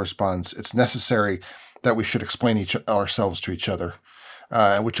renew their correspondence, it's necessary that we should explain ourselves to each other,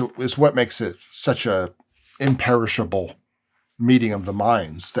 which is what makes it such a imperishable meeting of the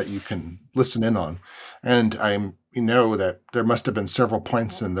minds that you can listen in on. And that there must have been several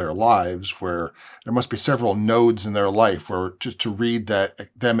points in their lives where there must be several nodes in their life where just to read that,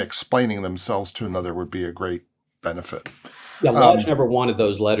 them explaining themselves to another would be a great benefit. Yeah, Lodge never wanted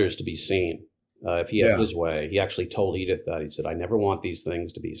those letters to be seen. If he had his way, he actually told Edith that. He said, "I never want these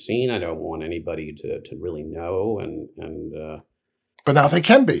things to be seen. I don't want anybody to really know." And but now they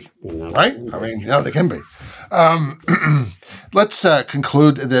can be, right? I mean, now they can be. Let's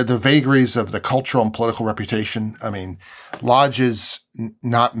conclude the vagaries of the cultural and political reputation. I mean, Lodge is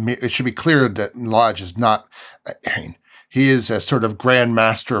not. It should be clear that Lodge is not. He is a sort of grand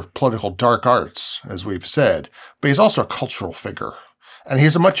master of political dark arts, as we've said, but he's also a cultural figure. And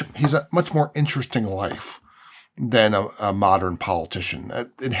he's a much more interesting life than a modern politician.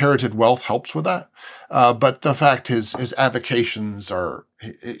 Inherited wealth helps with that. But the fact his avocations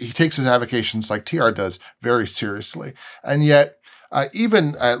he takes his avocations like TR does very seriously. And yet,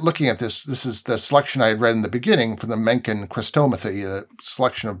 even looking at this is the selection I had read in the beginning from the Mencken Chrestomathy, a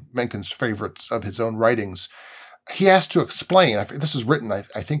selection of Mencken's favorites of his own writings. He has to explain, this was written, I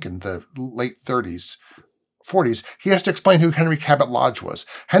think, in the late 40s, he has to explain who Henry Cabot Lodge was.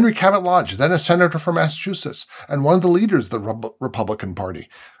 Henry Cabot Lodge, then a senator from Massachusetts and one of the leaders of the Republican Party,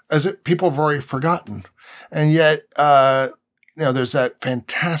 people have already forgotten. And yet, there's that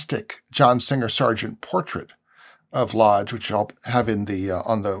fantastic John Singer Sargent portrait of Lodge, which I'll have in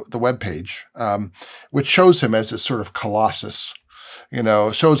on the webpage, which shows him as a sort of colossus.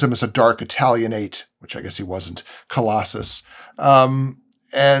 Shows him as a dark Italianate, which I guess he wasn't, colossus, that's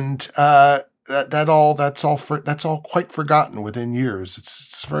all quite forgotten within years.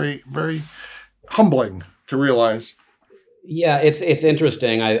 It's very, very humbling to realize. Yeah, it's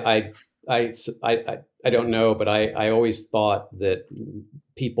interesting. I don't know, but I always thought that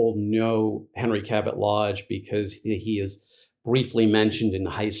people know Henry Cabot Lodge because he is briefly mentioned in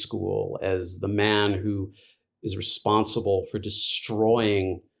high school as the man who is responsible for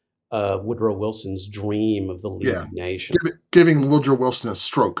destroying Woodrow Wilson's dream of the League of Nations. Giving Woodrow Wilson a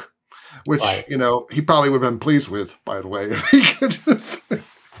stroke, which, he probably would have been pleased with, by the way. If he could.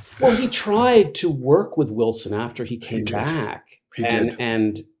 Well, he tried to work with Wilson after he came back. He did.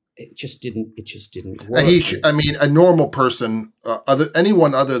 And it just didn't work. A normal person,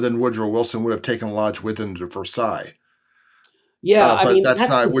 anyone other than Woodrow Wilson would have taken Lodge with him to Versailles. Yeah, but that's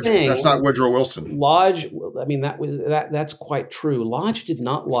not Woodrow Wilson. Lodge, that's quite true. Lodge did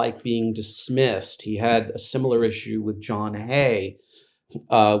not like being dismissed. He had a similar issue with John Hay,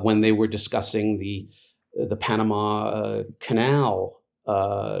 when they were discussing the Panama Canal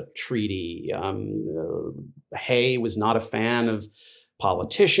treaty. Hay was not a fan of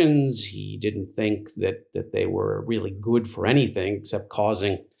politicians. He didn't think that they were really good for anything except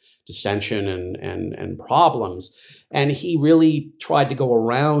causing dissension and problems. And he really tried to go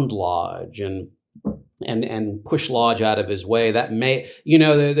around Lodge and push Lodge out of his way. That may,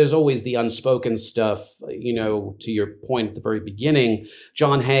 there's always the unspoken stuff, to your point at the very beginning.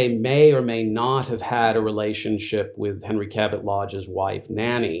 John Hay may or may not have had a relationship with Henry Cabot Lodge's wife,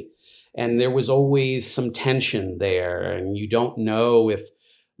 Nannie. And there was always some tension there. And you don't know if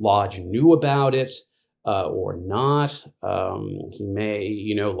Lodge knew about it or not.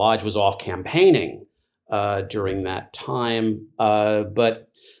 Lodge was off campaigning during that time. But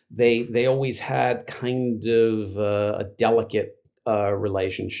they always had kind of a delicate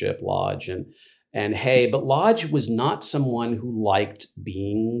relationship, Lodge and Hay. But Lodge was not someone who liked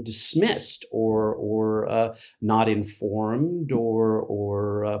being dismissed or not informed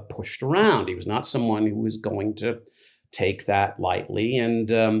or pushed around. He was not someone who was going to take that lightly.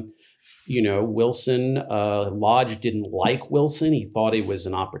 And Wilson, Lodge didn't like Wilson. He thought he was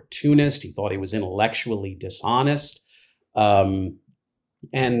an opportunist. He thought he was intellectually dishonest.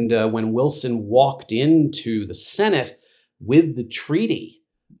 And when Wilson walked into the Senate with the treaty,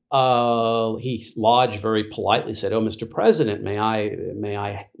 Lodge very politely said, "Oh, Mr. President, may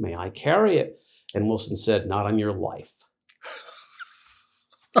I carry it?" And Wilson said, "Not on your life."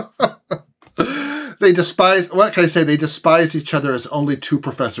 They despised each other as only two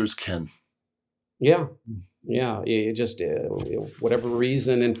professors can. Yeah. It just whatever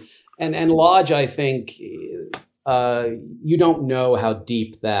reason, and Lodge, I think, you don't know how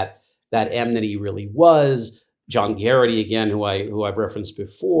deep that enmity really was. John Garrity, again, who I've referenced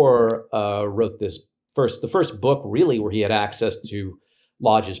before, wrote the first book really where he had access to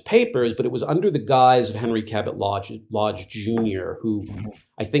Lodge's papers, but it was under the guise of Henry Cabot Lodge Jr., who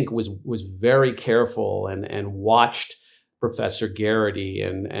I think was very careful and watched Professor Garrity,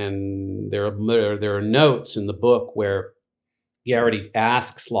 and there are notes in the book where Garrity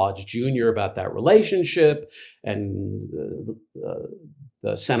asks Lodge Jr. about that relationship, and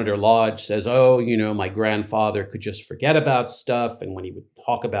the Senator Lodge says, "Oh, my grandfather could just forget about stuff," and when he would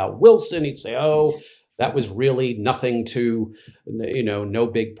talk about Wilson, he'd say, "Oh, that was really nothing to, no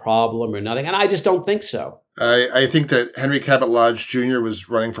big problem or nothing." And I just don't think so. I think that Henry Cabot Lodge Jr. was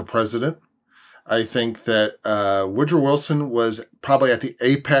running for president. I think that Woodrow Wilson was probably at the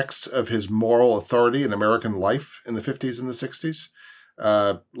apex of his moral authority in American life in the 50s and the 60s.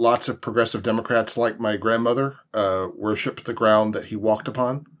 Lots of progressive Democrats, like my grandmother, worshipped the ground that he walked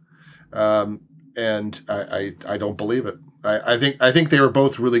upon. And I don't believe it. I think they were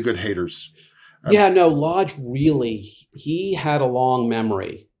both really good haters. Lodge really, he had a long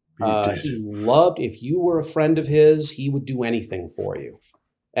memory. He loved, if you were a friend of his, he would do anything for you.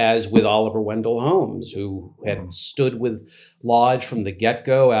 As with Oliver Wendell Holmes, who had stood with Lodge from the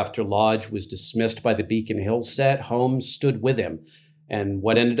get-go. After Lodge was dismissed by the Beacon Hill set, Holmes stood with him. And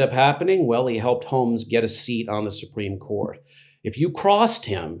what ended up happening? Well, he helped Holmes get a seat on the Supreme Court. If you crossed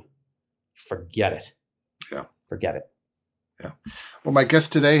him, forget it. Yeah. Forget it. Yeah. Well, my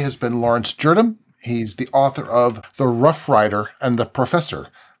guest today has been Lawrence Jourdan. He's the author of The Rough Rider and the Professor,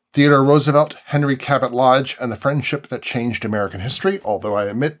 Theodore Roosevelt, Henry Cabot Lodge, and the Friendship That Changed American History, although I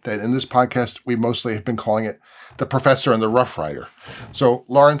admit that in this podcast, we mostly have been calling it The Professor and the Rough Rider. So,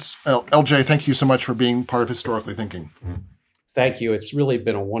 Lawrence, LJ, thank you so much for being part of Historically Thinking. Thank you. It's really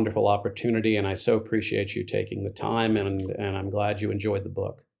been a wonderful opportunity, and I so appreciate you taking the time, and I'm glad you enjoyed the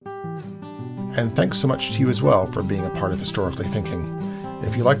book. And thanks so much to you as well for being a part of Historically Thinking.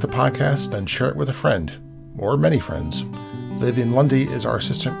 If you like the podcast, then share it with a friend, or many friends. Vivian Lundy is our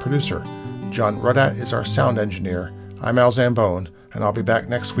assistant producer. John Ruddat is our sound engineer. I'm Al Zambone, and I'll be back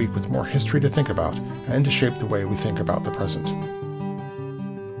next week with more history to think about and to shape the way we think about the present.